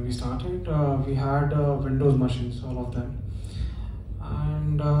back when we started, we had Windows machines, all of them.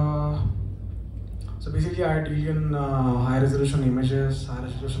 And so basically I deal in high resolution images, high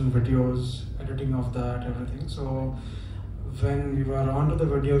resolution videos, editing of that, everything. So when we were onto the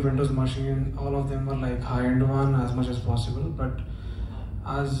Windows machine, all of them were like high-end one as much as possible. But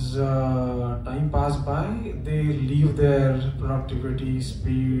as time passed by, they leave their productivity,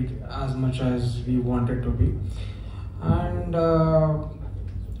 speed as much as we want it to be. And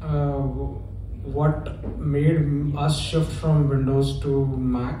what made us shift from Windows to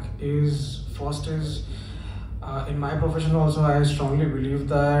Mac is, first is, in my profession also, I strongly believe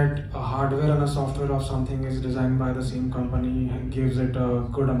that a hardware and a software of something is designed by the same company and gives it a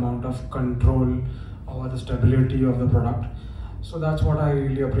good amount of control over the stability of the product. So that's what I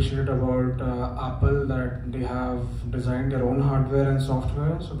really appreciate about Apple, that they have designed their own hardware and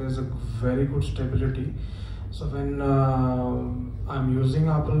software, so there's a very good stability. So when I'm using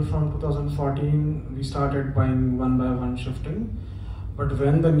Apple from 2014, we started buying one by one shifting. But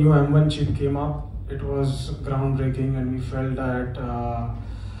when the new M1 chip came up, it was groundbreaking, and we felt that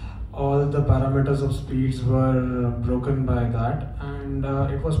all the parameters of speeds were broken by that, and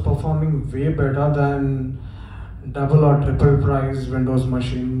it was performing way better than double or triple price Windows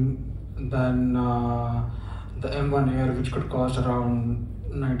machine than the M1 Air, which could cost around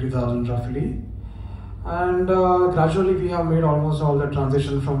 90,000 roughly. And gradually we have made almost all the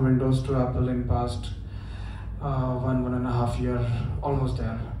transition from Windows to Apple in past 1.5 years, almost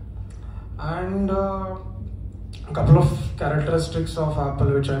there. And A couple of characteristics of Apple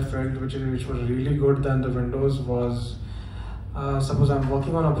which I felt which were really good than the Windows was, suppose I'm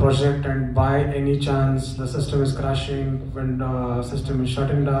working on a project and by any chance the system is crashing, when the system is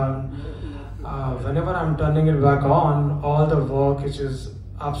shutting down, whenever I'm turning it back on, all the work which is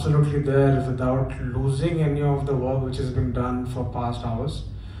absolutely there without losing any of the work which has been done for past hours.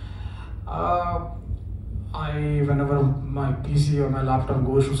 Whenever my PC or my laptop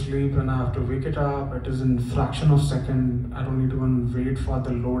goes to sleep and I have to wake it up, it is in fraction of second. I don't need to even wait for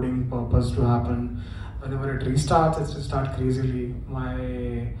the loading purpose to happen. Whenever it restarts, it will start crazily.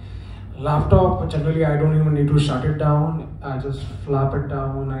 My laptop, generally I don't even need to shut it down. I just flap it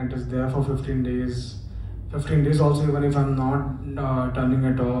down and it is there for 15 days. 15 days also, even if I'm not turning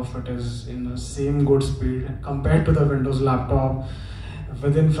it off, it is in the same good speed compared to the Windows laptop.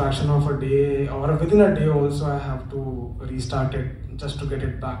 Within fraction of a day or within a day also, I have to restart it just to get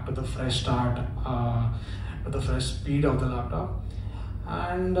it back to the fresh start, to the fresh speed of the laptop.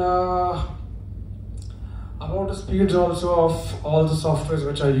 And about the speeds also of all the softwares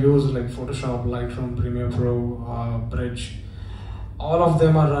which I use, like Photoshop, Lightroom, Premiere Pro, Bridge, all of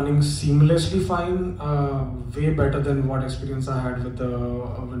them are running seamlessly fine, way better than what experience I had with the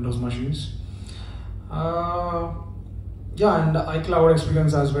Windows machines. Yeah, and the iCloud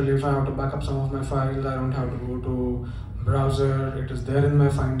experience as well. If I have to back up some of my files, I don't have to go to browser. It is there in my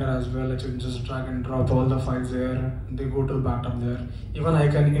Finder as well. I can just drag and drop all the files there. They go to the backup there. Even I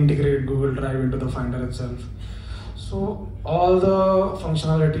can integrate Google Drive into the Finder itself. So all the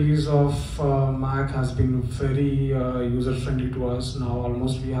functionalities of Mac has been very user-friendly to us. Now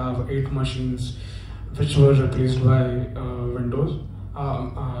almost we have 8 machines which were replaced by Windows.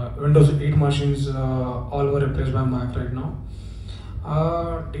 Windows 8 machines all were replaced by Mac right now.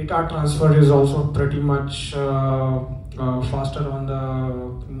 Data transfer is also pretty much faster on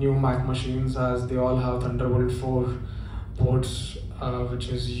the new Mac machines, as they all have Thunderbolt 4 ports, which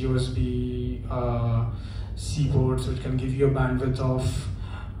is USB C ports, which can give you a bandwidth of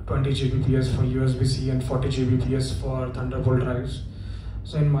 20 Gbps for USB-C and 40 Gbps for Thunderbolt drives.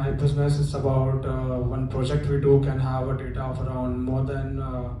 So in my business, it's about one project we do can have a data of around more than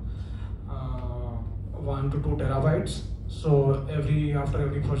 1 to 2 terabytes. So after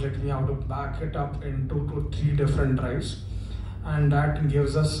every project, we have to back it up in 2 to 3 different drives, and that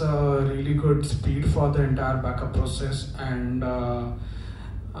gives us a really good speed for the entire backup process and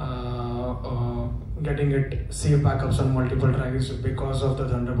getting it safe backups on multiple drives because of the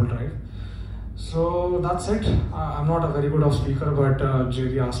Thunderbolt drive. So that's it. I'm not a very good of speaker, but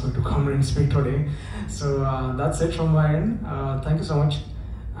Jerry asked me to come and speak today. So that's it from my end. Thank you so much.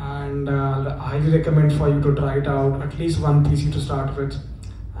 And I highly recommend for you to try it out, at least one PC to start with.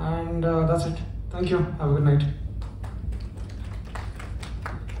 And that's it. Thank you. Have a good night.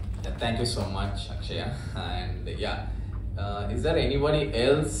 Thank you so much, Akshaya. And yeah, is there anybody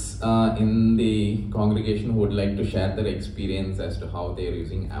else in the congregation who would like to share their experience as to how they are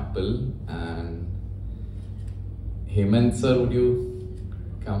using Apple? And Hemant sir, would you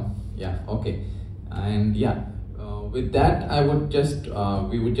come? Yeah, okay. And yeah, with that, I would just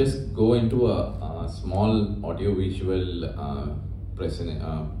we would just go into a small audio-visual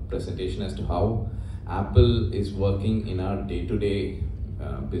presentation as to how Apple is working in our day-to-day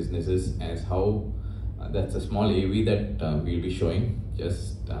businesses, as how that's a small AV that we'll be showing.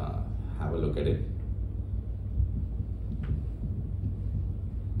 Just have a look at it.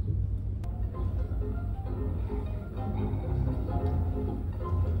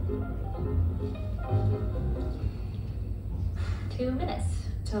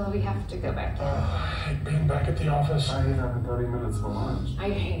 Till we have to go back. I hate being back at the office. I have 30 minutes for lunch. I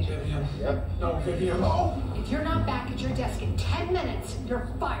hate it. Vivian. Yep. No, Vivian. Oh. If you're not back at your desk in 10 minutes, you're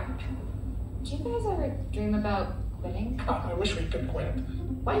fired. Do you guys ever dream about quitting? I wish we could quit.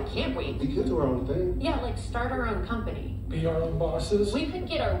 Why can't we? We could do our own thing. Yeah, like start our own company. Be our own bosses. We could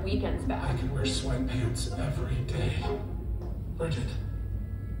get our weekends I back. can wear sweatpants every day. Bridget.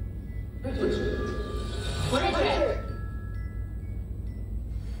 Bridget!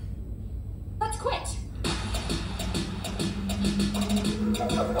 Let's quit!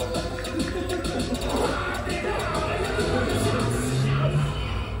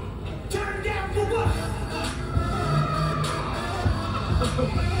 Turn down for what?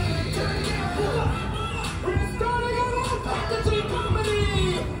 Turn down for what? We're starting our own fantasy company!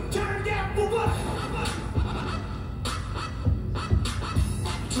 Turn down for what?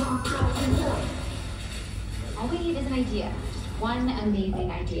 Turn down for what? All we need is an idea. Just one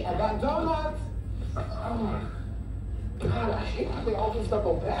amazing idea. I got donuts! Oh, God, I hate how they always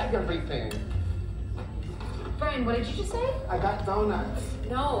double bag everything. Brian, what did you just say? I got donuts.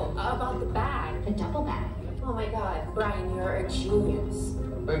 No, about the bag. The double bag. Oh my god, Brian, you're a genius.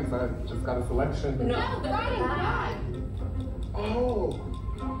 Thanks, I just got a selection. No, Brian. Oh.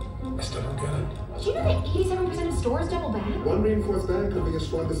 I still don't get it. Did you know that 87% of stores double bag? One reinforced bag could be as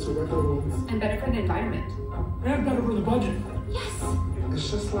strong as 2 regular ones. And better for the environment. And better for the budget. Yes! It's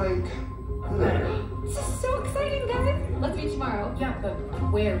just like, whatever. This is so exciting, guys! Let's meet tomorrow. Yeah, but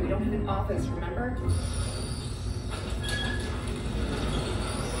where? We don't have an office, remember?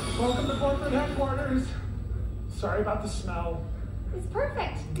 Welcome to corporate headquarters. Sorry about the smell. It's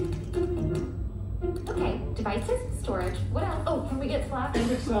perfect. Okay, devices, storage. What else? Oh, can we get Slack?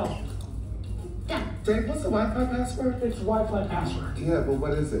 And Excel. Done. Dave, what's the Wi-Fi password? It's Wi-Fi password. Yeah, but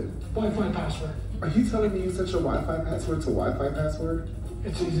what is it? Wi-Fi password. Are you telling me you set your Wi-Fi password to Wi-Fi password?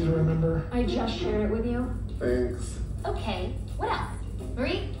 It's easy to remember. I just shared it with you. Thanks. Okay, what else?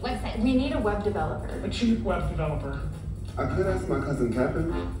 Marie, website. We need a web developer. A cheap web developer. I could ask my cousin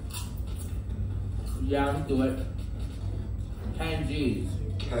Kevin. Yeah, I'll do it. 10 G's.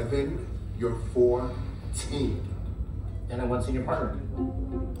 Kevin, you're 14. And I want senior partner.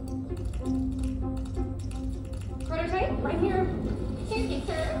 Prototype? Right here. Excuse me,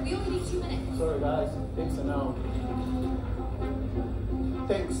 sir. We only need 2 minutes. Sorry guys, thanks a no.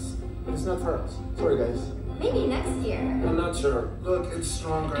 Thanks, but it's not for us. Sorry, guys. Maybe next year. I'm not sure. Look, it's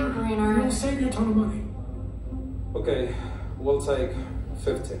stronger. It'll save you a ton of money. Okay, we'll take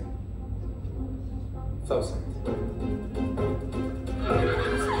 15,000.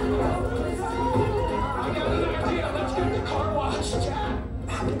 Let's get the car washed.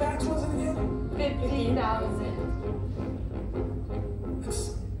 How many bags was it again? 15,000.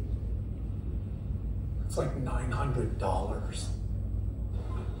 It's like $900.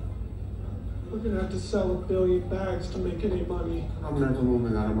 We're gonna have to sell 1 billion bags to make any money. I'm never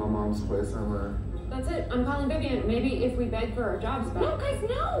moving out of my mom's place ever. That's it. I'm calling Vivian. Maybe if we beg for our jobs back. No, guys,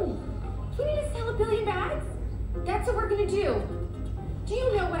 no! We need to sell 1 billion bags. That's what we're gonna do. Do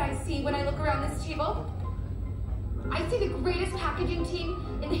you know what I see when I look around this table? I see the greatest packaging team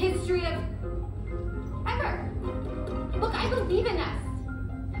in the history of ever. Look, I believe in us.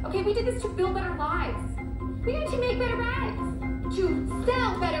 Okay, we did this to build better lives. We need to make better bags. To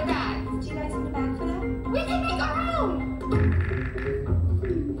sell better bags. Do you guys need a bag for that? We can make our own!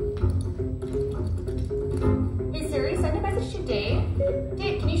 Hey Siri, send a message to Dave.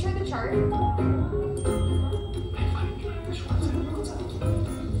 Dave, can you share the chart? If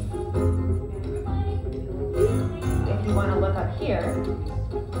you want to look up here,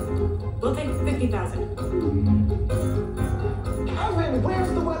 we'll take 50,000. Kevin, where's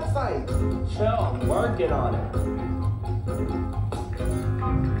the website? Chill, I'm working on it.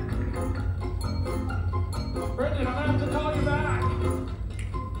 Brendan, I'm gonna have to call you back.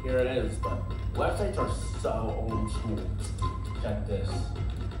 Here it is, but websites are so old school. Check this.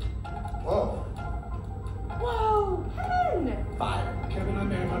 Whoa. Whoa, Ken! Fire. Kevin, I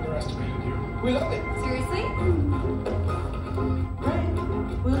may have underestimated you. We love it. Seriously? Right.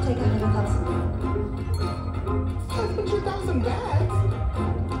 We'll take 100,000. 100,000 bags?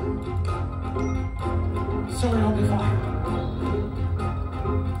 Sorry, I'll be fine.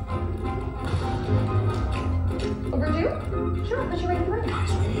 Overdue? Sure, but you're ready to work.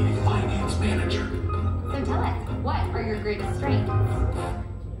 Guys, we need a finance manager. So tell us, what are your greatest strengths?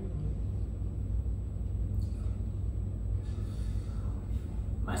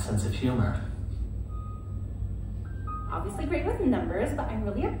 My sense of humor. Obviously great with numbers, but I'm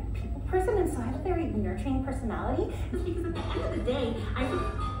really a people person, and so I have a very nurturing personality. It's because at the end of the day,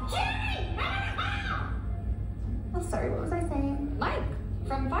 Jerry! I'm sorry, what was I saying? Mike,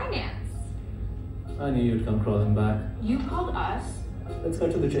 from finance. I knew you'd come crawling back. You called us. Let's go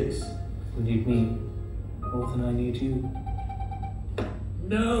to the chase. You need me more than I need you.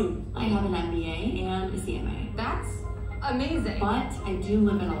 No. I have an MBA and a CMA. That's amazing. But I do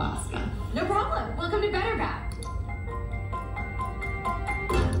live in Alaska. No problem. Welcome to Better Back.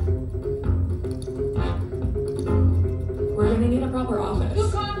 We're gonna need a proper office. Who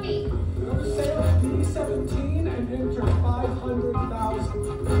called me? Go to sales D17 and enter 500,000.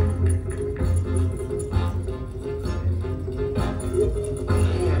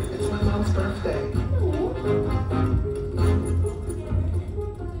 Man, it's my mom's birthday.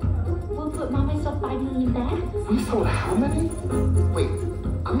 We'll put Mom myself 5 million bags. We sold how many? Wait,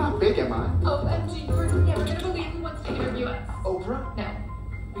 I'm not big, am I? OMG, we're never gonna believe who wants to interview us. Oprah? No.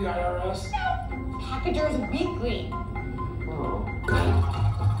 The IRS? No. Packagers Weekly. Oh.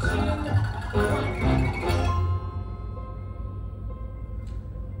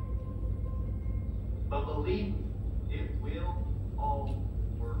 But believe me, it will all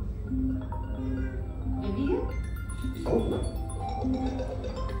work. Vivian? Oh.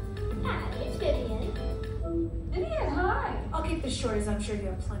 Hi, it's Vivian. short is I'm sure you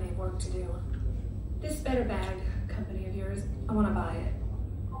have plenty of work to do. This Better Bag company of yours, I want to buy it.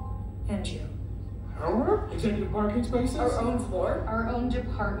 And you. Our executive parking spaces? Our own floor? Our own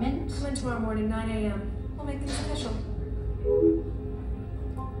department? Come in tomorrow morning, 9 a.m. We'll make things official.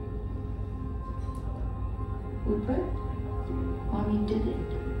 Rupert? Mommy did it.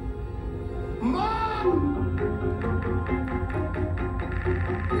 Mom!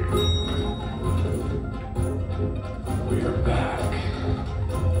 We're back.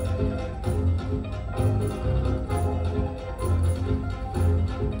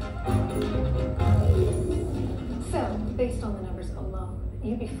 So, based on the numbers alone,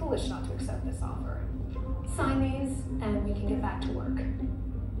 you'd be foolish not to accept this offer. Sign these, and we can get back to work.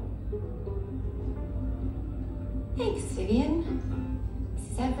 Thanks, Vivian.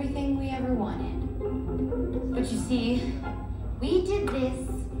 This is everything we ever wanted. But you see, we did this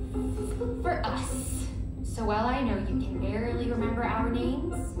for us. So while I know you can barely remember our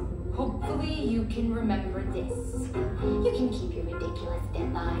names, hopefully you can remember this. You can keep your ridiculous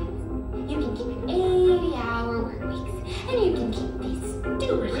deadlines. You can keep 80-hour work weeks. And you can keep these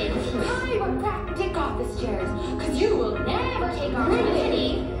stupid chiropractic office chairs. Because you will never take our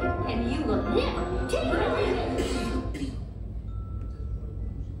money. And you will never take our money.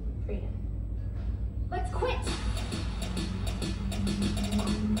 Freedom. Let's quit.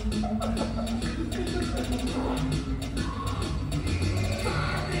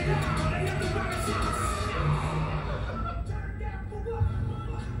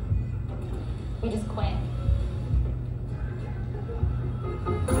 We just quit.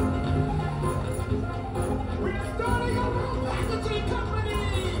 We're starting a new packaging company!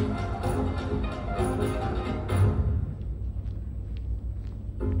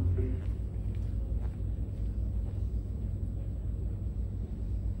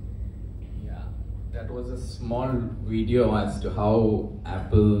 Yeah, that was a small video as to how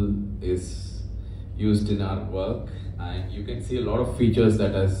Apple is used in our work. And you can see a lot of features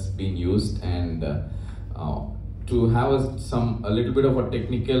that has been used, and to have a little bit of a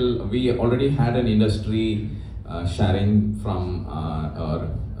technical, we already had an industry sharing from our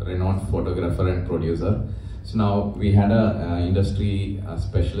renowned photographer and producer. So now we had a industry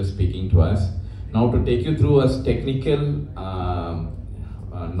specialist speaking to us. Now to take you through a technical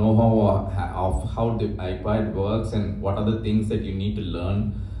know-how of how the iPad works and what are the things that you need to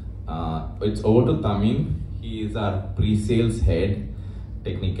learn, it's over to Tamim. He is our pre-sales head,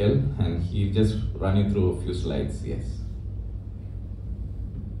 technical, and he'll just run you through a few slides. Yes.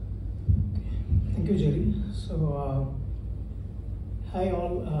 Thank you, Jerry. So, hi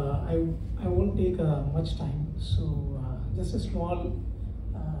all. I won't take much time. So, just a small,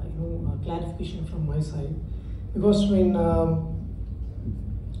 clarification from my side, because when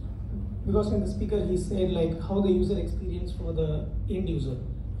the speaker he said like how the user experience for the end user,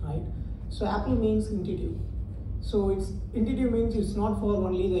 right? So Apple means intuitive. So it's intuitive means it's not for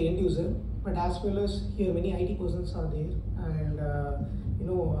only the end user, but as well as here many IT persons are there, and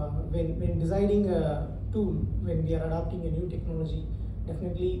when designing a tool, when we are adopting a new technology,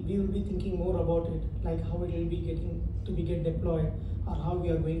 definitely we will be thinking more about it, like how it will be get deployed, or how we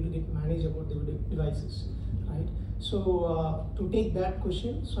are going to get managed about the devices, right? So to take that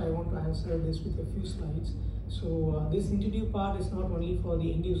question, so I want to answer this with a few slides. So this intuitive part is not only for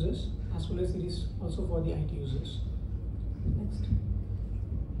the end users, as well as it is also for the IT users. Next.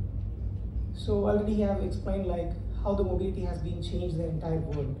 So already have explained like how the mobility has been changed the entire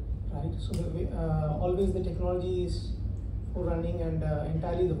world, right? So always the technology is running, and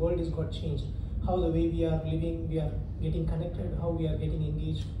entirely the world has got changed. How the way we are living, we are getting connected, how we are getting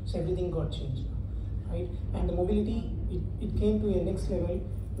engaged, so everything got changed, right? And the mobility, it came to a next level,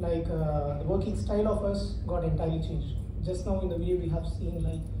 like the working style of us got entirely changed. Just now in the video we have seen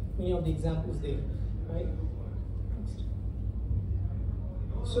like many of the examples there, right? Next.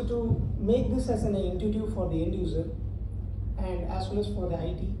 So to make this as an intuitive for the end user, and as well as for the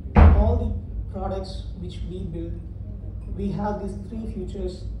IT, all the products which we build, we have these three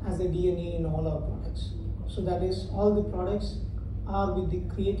features as a DNA in all our products. So that is, all the products are with the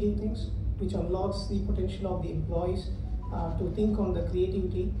creative things, which unlocks the potential of the employees to think on the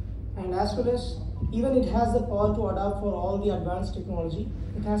creativity, and as well as even it has the power to adapt for all the advanced technology.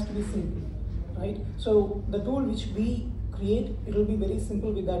 It has to be simple, right? So the tool which we create, it will be very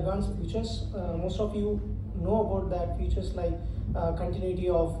simple with the advanced features. Most of you know about that features like continuity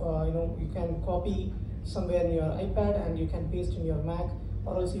of, you can copy somewhere in your iPad and you can paste in your Mac,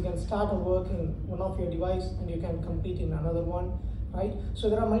 or else you can start a work in one of your device and you can complete in another one, right? So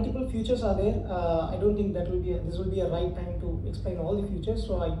there are multiple features are there. I don't think that this will be a right time to explain all the features,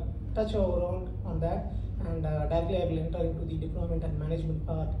 so I touch around on that. and directly I will enter into the deployment and management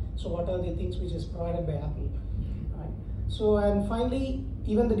part. So what are the things which is provided by Apple, right? So and finally,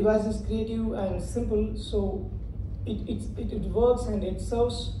 even the device is creative and simple, so it works and it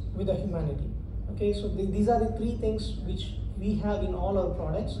serves with the humanity. Okay, so these are the three things which we have in all our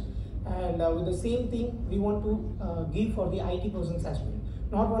products, and with the same thing we want to give for the IT persons as well.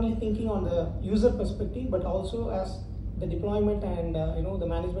 Not only thinking on the user perspective, but also as the deployment and the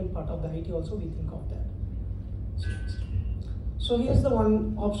management part of the IT also we think of that. So here's the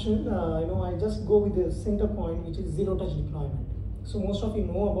one option. I just go with the center point, which is zero touch deployment. So most of you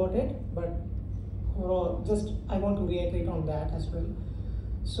know about it, but just I want to reiterate on that as well.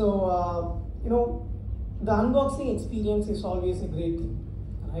 So the unboxing experience is always a great thing,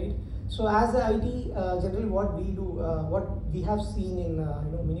 right? So as the IT, generally what we do, what we have seen in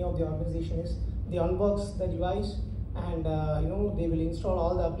many of the organizations is they unbox the device and they will install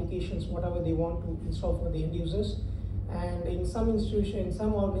all the applications whatever they want to install for the end users. And in some institution, in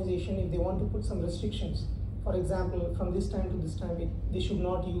some organization, if they want to put some restrictions, for example, from this time to this time, they should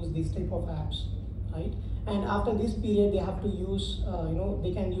not use these type of apps, right? And after this period, they have to use,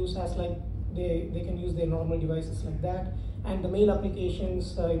 they can use as like they can use their normal devices like that. And the mail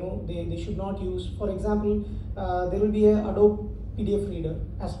applications, they should not use. For example, there will be a Adobe PDF reader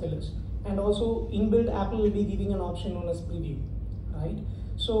as well as, and also inbuilt Apple will be giving an option known as preview, right?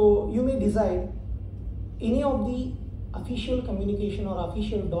 So you may decide any of the official communication or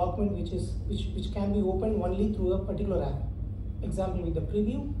official document which can be opened only through a particular app. Example with the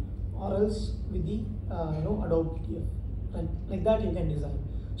preview, or else with the Adobe PDF, right? Like that you can design.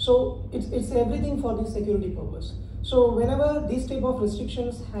 So it's everything for the security purpose. So whenever these type of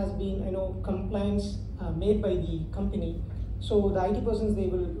restrictions has been compliance made by the company, so the IT persons, they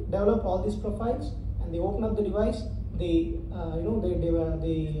will develop all these profiles and they open up the device. They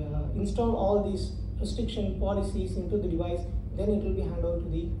install all these restriction policies into the device. Then it will be handed over to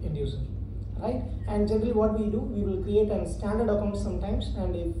the end user, right? And generally, what we do, we will create a standard account sometimes,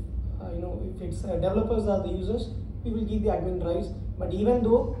 and if if it's developers are the users, we will give the admin rights. But even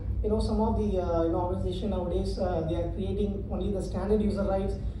though some of the organization nowadays they are creating only the standard user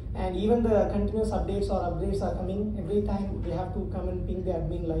rights, and even the continuous updates or upgrades are coming every time. They have to come and ping the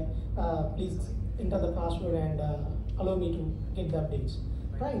admin like, please enter the password and allow me to get the updates,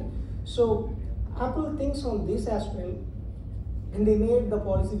 right? So Apple thinks on this as well, and they made the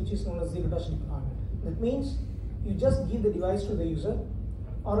policy which is known as zero touch deployment. That means you just give the device to the user,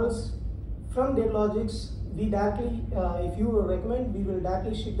 or else from Datalogics, we directly, if you recommend, we will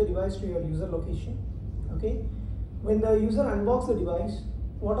directly ship the device to your user location. Okay. When the user unlocks the device,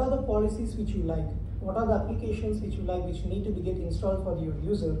 what are the policies which you like? What are the applications which you like, which need to be get installed for your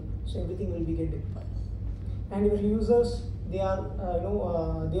user? So everything will be get deployed. And your users, they are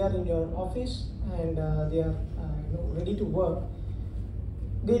in your office and they are ready to work.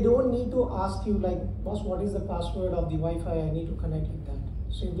 They don't need to ask you like, boss, what is the password of the Wi-Fi? I need to connect like that.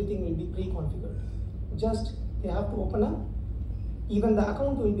 So everything will be pre-configured. Just they have to open up. Even the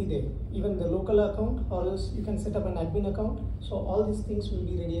account will be there, even the local account, or else you can set up an admin account. So all these things will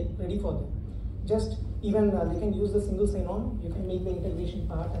be ready for them. Just even they can use the single sign-on. You can make the integration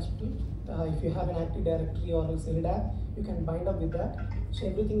part as well. If you have an Active Directory or else LDAP, you can bind up with that. So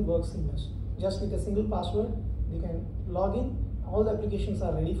everything works seamless. Just with a single password, they can log in. All the applications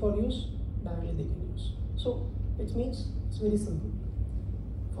are ready for use. Directly they can use. So it means it's very simple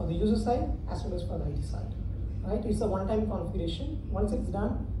for the user side as well as for the IT side. Right? It's a one-time configuration. Once it's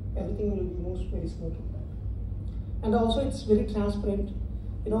done, everything will be moved very smoothly. And also, it's very transparent.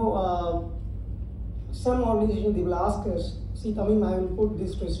 Some organizations, they will ask us, see, Tamim, I will put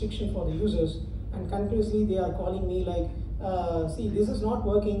this restriction for the users, and continuously they are calling me like, see, this is not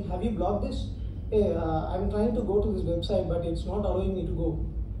working. Have you blocked this? Hey, I'm trying to go to this website, but it's not allowing me to go.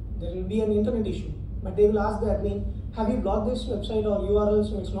 There will be an internet issue. But they will ask the admin, have you blocked this website or URL,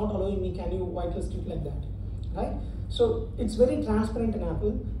 so it's not allowing me? Can you whitelist it like that? Right? So it's very transparent in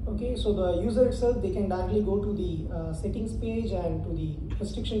Apple. Okay, so the user itself, they can directly go to the settings page and to the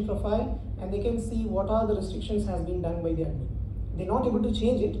restriction profile, and they can see what are the restrictions has been done by the admin. They're not able to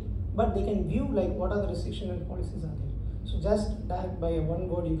change it, but they can view like what are the restrictions and policies are there. So just direct by one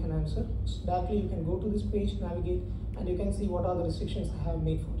word you can answer. So directly you can go to this page, navigate, and you can see what are the restrictions I have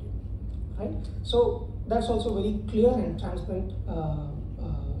made for you. Right? So that's also very clear and transparent,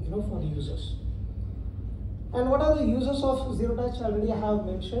 for the users. And what are the users of Zero Touch? Already I have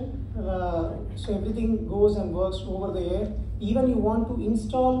mentioned. So everything goes and works over the air. Even you want to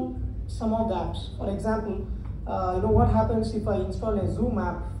install some of the apps. For example, what happens if I install a Zoom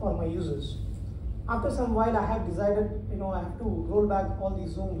app for my users? After some while, I have decided, I have to roll back all the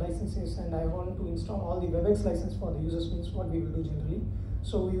Zoom licenses, and I want to install all the WebEx license for the users. Means what we will do generally.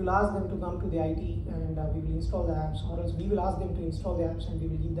 So we will ask them to come to the IT, and we will install the apps, or else we will ask them to install the apps, and we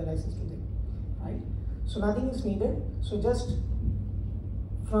will give the license to them, right? So nothing is needed. So just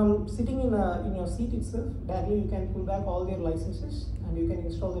from sitting in your seat itself, directly you can pull back all their licenses, and you can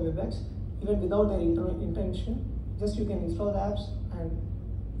install the WebEx even without their intention. Just you can install the apps and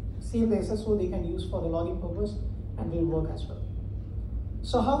save the SSO they can use for the login purpose, and will work as well.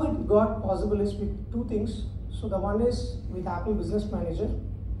 So how it got possible is with two things. So the one is with Apple Business Manager,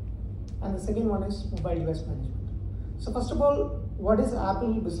 and the second one is Mobile Device Management. So first of all, what is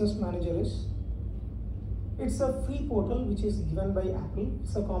Apple Business Manager is? It's a free portal which is given by Apple.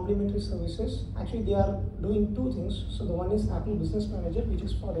 It's a complimentary services. Actually, they are doing two things. So the one is Apple Business Manager, which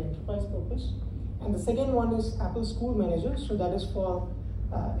is for the enterprise purpose, and the second one is Apple School Manager. So that is for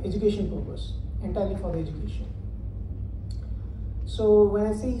education purpose, entirely for the education. So when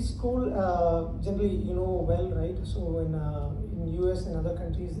I say school, generally well, right? So in US and other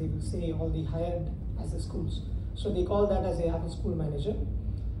countries, they will say all the higher ed as the schools. So they call that as a Apple School Manager.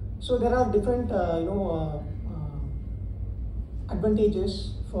 So there are different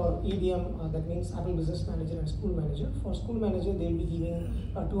advantages for ABM, that means Apple Business Manager and School Manager. For School Manager, they will be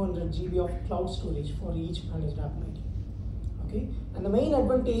giving 200 GB of cloud storage for each managed app ID. Okay, and the main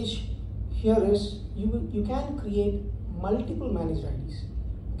advantage here is you can create multiple managed IDs.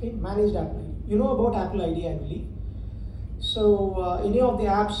 Okay, managed app ID. You know about Apple ID, I believe. So any of the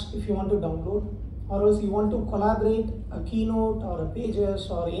apps, if you want to download, or else you want to collaborate a Keynote or a Pages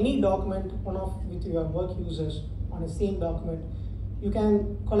or any document with your work users on the same document, you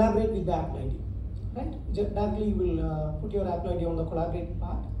can collaborate with the Apple ID, right? Directly you will put your Apple ID on the collaborate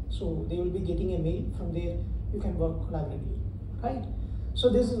part, so they will be getting a mail from there. You can work collaboratively, right? So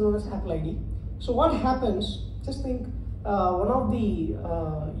this is known as Apple ID. So what happens? Just think, one of the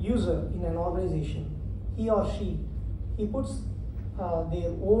user in an organization, he or she puts their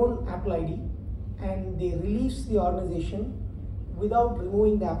own Apple ID, and they release the organization without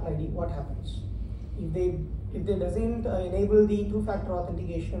removing the Apple ID. What happens? If they doesn't enable the two-factor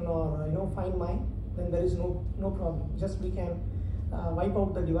authentication or Find My, then there is no problem. Just we can wipe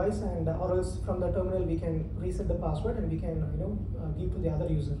out the device, and or else from the terminal we can reset the password, and we can give to the other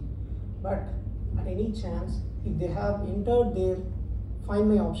user. But at any chance, if they have entered their Find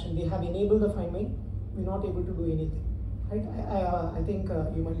My option, they have enabled the Find My, we're not able to do anything, right? I think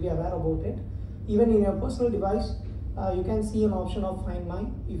you might be aware about it. Even in your personal device, you can see an option of Find My.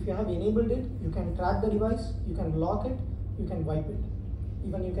 If you have enabled it, you can track the device, you can lock it, you can wipe it.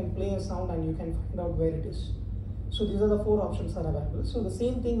 Even you can play a sound and you can find out where it is. So these are the 4 options that are available. So the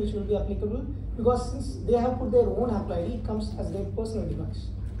same thing which will be applicable, because since they have put their own Apple ID, it comes as their personal device,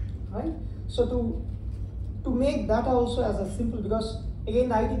 right? So to make that also as a simple, because again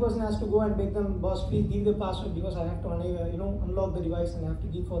the IT person has to go and beg them, boss, please give the password, because I have to unlock the device and I have to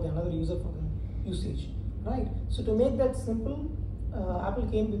give for another user for the usage, right? So to make that simple, Apple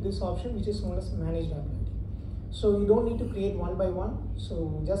came with this option which is known as Managed Apple ID. So you don't need to create one by one.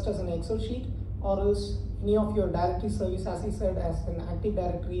 So just as an Excel sheet, or else any of your directory service, as I said, as an Active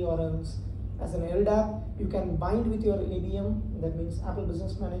Directory or else as an LDAP, you can bind with your ABM, that means Apple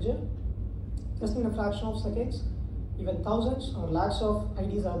Business Manager, just in a fraction of seconds. Even thousands or lakhs of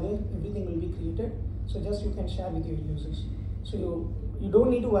IDs are there, everything will be created. So just you can share with your users. So you don't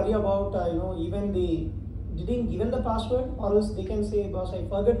need to worry about even they didn't given the password, or else they can say, boss, I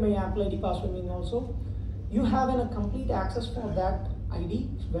forgot my Apple ID password. Means also you have a complete access for that ID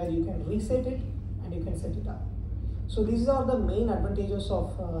where you can reset it and you can set it up. So these are the main advantages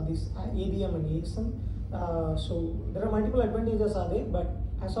of this ABM and AXM. So there are multiple advantages are there, but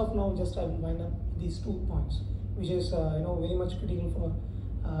as of now, just I will wind up these 2 points, which is very much critical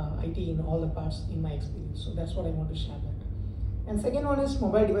for IT in all the parts in my experience. So that's what I want to share that. And second one is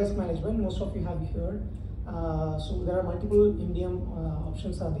mobile device management. Most of you have heard. So there are multiple MDM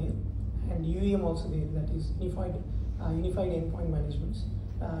options are there, and UEM also there. That is unified endpoint management.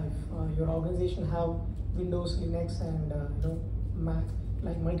 If your organization have Windows, Linux, and Mac,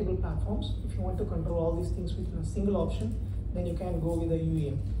 like multiple platforms, if you want to control all these things within a single option, then you can go with a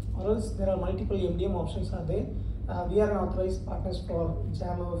UEM. Or else there are multiple MDM options are there. We are an authorized partners for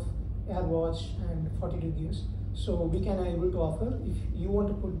Jamf, AirWatch, and 42 Gears. So we can able to offer, if you want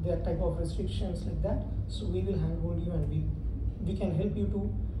to put that type of restrictions like that, so we will handhold you, and we can help you to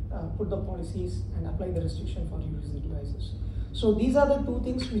put the policies and apply the restriction for your user devices. So these are the 2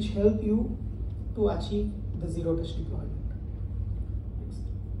 things which help you to achieve the zero touch deployment. Next.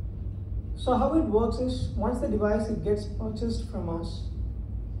 So how it works is, once the device gets purchased from us,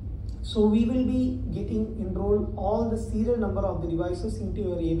 So we will be getting enrolled all the serial number of the devices into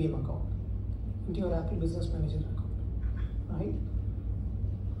your ABM account, into your Apple Business Manager account, right?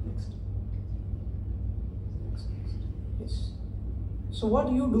 Next. Yes. So what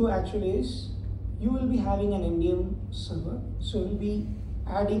you do actually is, you will be having an MDM server, so you will be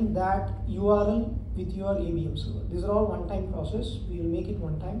adding that URL with your ABM server. These are all one-time process. We will make it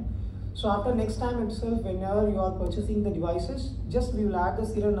one time. So after next time itself, whenever you are purchasing the devices, just we will add the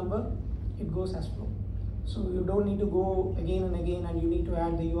serial number, it goes as flow. So you don't need to go again and again and you need to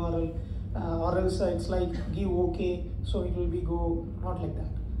add the URL, or else it's like give OK, so it will be go not like that.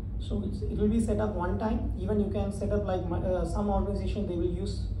 So it will be set up one time. Even you can set up like some organization, they will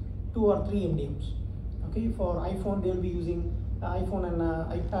use 2 or 3 MDMs. Okay, for iPhone they will be using iPhone and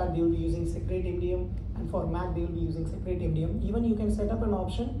iPad, they will be using separate MDM, and for Mac they will be using separate MDM. Even you can set up an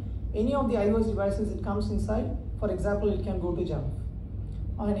option, any of the iOS devices it comes inside, for example it can go to Java.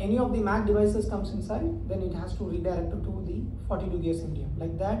 And any of the Mac devices comes inside, then it has to redirect to the 42 gears MDM.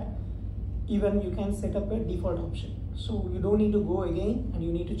 Like that, even you can set up a default option. So you don't need to go again and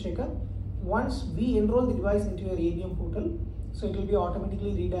you need to check up. Once we enroll the device into your ABM portal, so it will be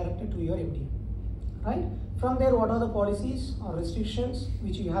automatically redirected to your MDM, right? From there, what are the policies or restrictions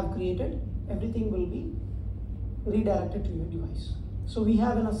which you have created, everything will be redirected to your device. So we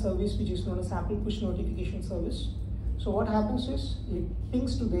have a service which is known as Apple Push Notification Service. So what happens is, it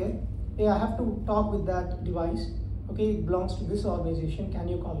pings to there, hey, I have to talk with that device, okay, it belongs to this organization, can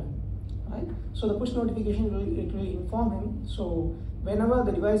you call him, right? So the push notification, it will inform him. So whenever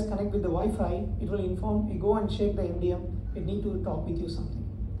the device connect with the Wi-Fi, it will inform, you go and check the MDM, it need to talk with you something.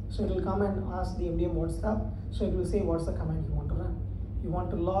 So it will come and ask the MDM what's up, so it will say what's the command you want to run. You want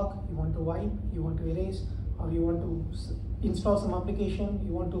to lock, you want to wipe, you want to erase, or you want to install some application,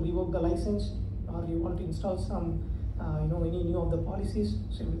 you want to revoke the license, or you want to install some any new of the policies,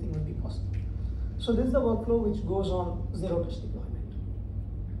 so everything will be possible. So this is the workflow which goes on zero touch deployment.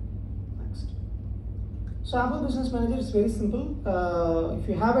 Next. So Apple Business Manager is very simple. If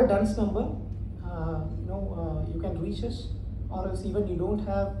you have a DUNS number, you can reach us, or else even you don't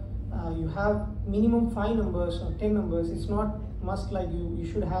have, you have minimum 5 numbers or 10 numbers. It's not must like you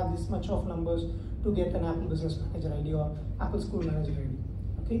should have this much of numbers to get an Apple Business Manager ID or Apple School Manager ID.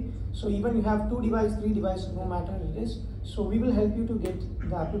 Okay, so even you have 2 devices, 3 devices, no matter it is. So we will help you to get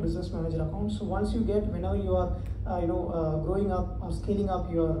the Apple Business Manager account. So once you get, whenever you are growing up or scaling up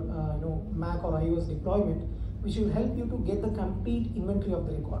your Mac or iOS deployment, which will help you to get the complete inventory of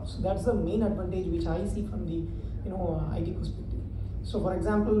the records. So that's the main advantage which I see from the IT perspective. So for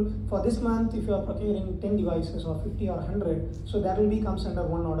example, for this month, if you are procuring 10 devices or 50 or 100, so that will be comes under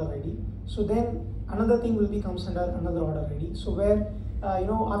one order ID. So then another thing will be comes under another order ID. So where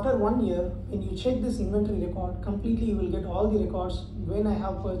after 1 year, when you check this inventory record completely, you will get all the records, when I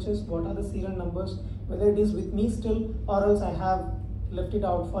have purchased, what are the serial numbers, whether it is with me still or else I have left it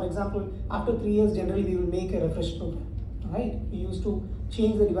out. For example, after 3 years, generally we will make a refresh program, right? We used to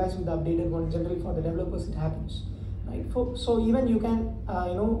change the device with the updated one. Generally for the developers it happens, right? So even you can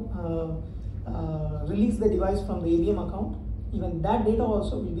release the device from the ABM account. Even that data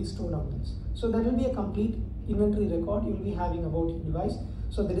also will be stored on this. So that will be a complete inventory record you will be having about your device.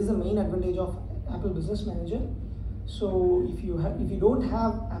 So that is the main advantage of Apple Business Manager. So if you don't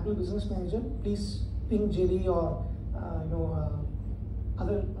have Apple Business Manager, please ping Jerry or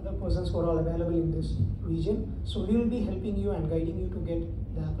other persons who are all available in this region. So we will be helping you and guiding you to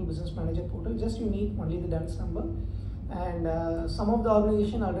get the Apple Business Manager portal. Just you need only the DUNS number. And some of the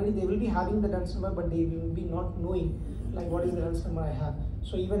organization already they will be having the DUNS number, but they will be not knowing like what is the DUNS number I have.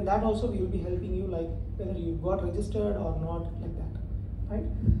 So even that also we will be helping you, like whether you got registered or not, like that, right?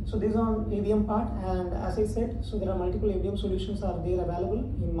 So this is on ABM part, and as I said, so there are multiple ABM solutions are there available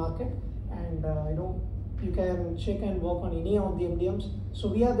in market, and you can check and work on any of the MDMs. So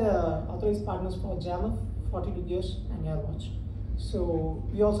we are the authorized partners for Jamf, 42 Gears, and AirWatch. So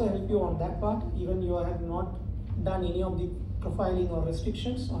we also help you on that part. Even you have not done any of the profiling or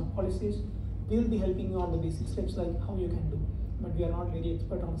restrictions or policies, we will be helping you on the basic steps like how you can do. But we are not very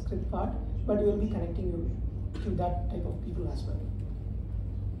expert on script part, but we will be connecting you to that type of people as well.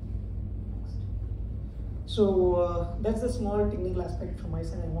 So that's a small technical aspect from my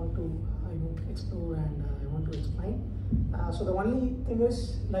side I want to explore and I want to explain. So the only thing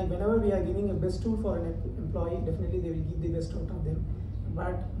is, like whenever we are giving a best tool for an employee, definitely they will give the best out of them.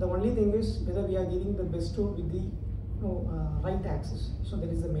 But the only thing is whether we are giving the best tool with the right access. So that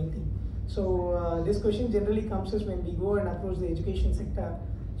is the main thing. So this question generally comes as when we go and approach the education sector.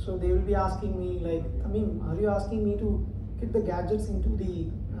 So they will be asking me like, are you asking me to get the gadgets into the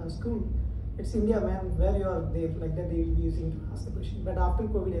school? it's India, man, where you are there, like that they will be using to ask the question. But after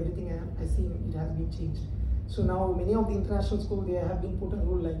COVID, everything I see it has been changed. So now many of the international schools, they have been put a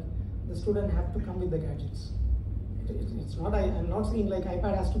rule like the student have to come with the gadgets. It's not, I'm not saying like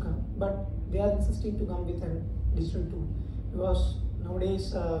iPad has to come, but they are insisting to come with a digital tool. Because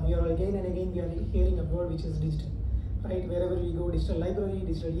nowadays we are again and again we are hearing a word which is digital, right? Wherever we go, digital library,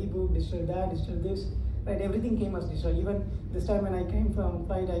 digital ebook, digital that, digital this, right? Everything came as digital. Even this time when I came from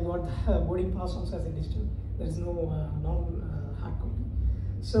flight, I got the boarding pass also as a digital. There is no hard copy.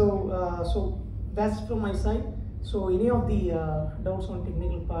 So that's from my side. So any of the doubts on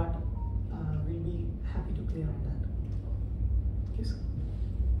technical part, we'll be happy to clear on that. Okay, sir.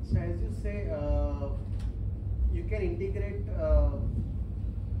 So as you say, you can integrate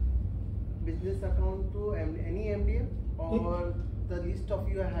business account to any MDM, or the list of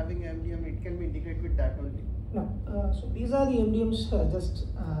you are having MDM, it can be integrated with that only? No. So these are the MDMs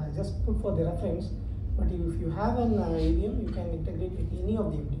just put for the reference. But if you have an AVM, you can integrate with any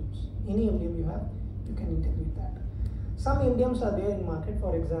of the MDMs. Any MDM you have, you can integrate that. Some MDMs are there in market.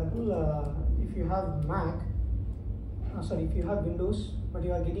 For example, if you have Mac, if you have Windows, but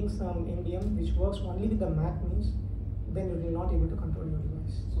you are getting some MDM which works only with the Mac means, then you will not able to control your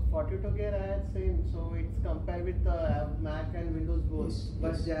device. So FortiTogether I had same, so it's compared with Mac and Windows both. Yes,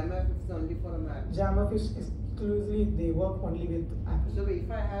 but yes. JAMF is only for a Mac. JAMF is exclusively, they work only with Apple. So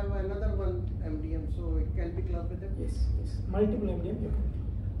if I have another one MDM, so it can be clubbed with it? Yes, yes. Multiple MDM, you can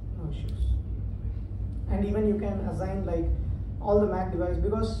do. No issues. And even you can assign like all the Mac device,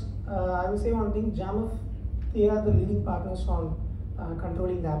 because I will say one thing, JAMF, they are the leading partners on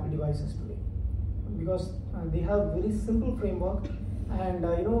controlling the Apple devices today. Because they have very simple framework, and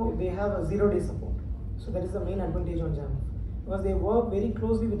they have a 0-day support. So that is the main advantage on JAMF, because they work very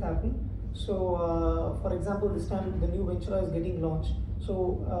closely with Apple. So for example, this time the new Ventura is getting launched.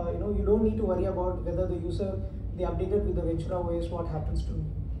 So you don't need to worry about whether the user, they updated with the Ventura OS, what happens to me.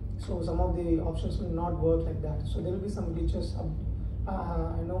 So some of the options will not work like that. So there will be some glitches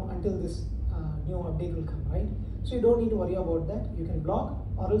until this new update will come, right? So you don't need to worry about that. You can block,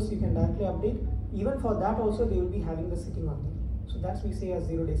 or else you can directly update. Even for that also, they will be having the setting on them. So that's we say as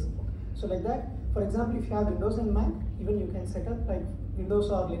 0-day support. So like that, for example, if you have Windows and Mac, even you can set up like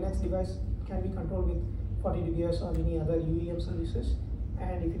Windows or Linux device can be controlled with FortiTogether or any other UEM services.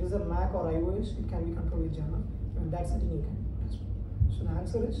 And if it is a Mac or iOS, it can be controlled with JAMF. And that setting you can do as well. So the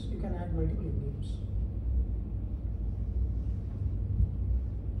answer is you can add multiple MDMs.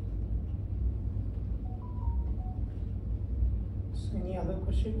 So any other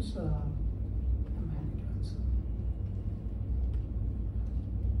questions? I'm happy to answer.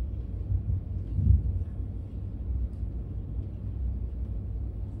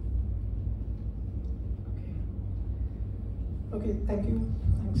 Okay, thank you.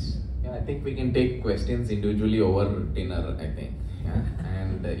 Thanks. Yeah, I think we can take questions individually over dinner, I think. Yeah,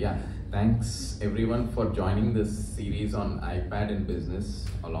 and thanks everyone for joining this series on iPad in business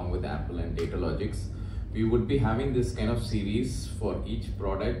along with Apple and Datalogics. We would be having this kind of series for each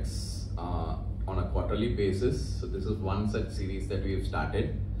products on a quarterly basis. So this is one such series that we have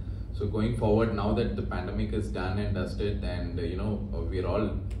started. So going forward, now that the pandemic is done and dusted, and we're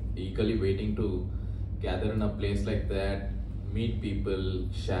all eagerly waiting to gather in a place like that, meet people,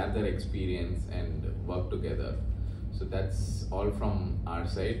 share their experience and work together. So that's all from our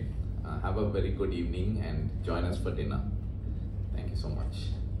side. Have a very good evening and join us for dinner. Thank you so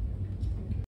much.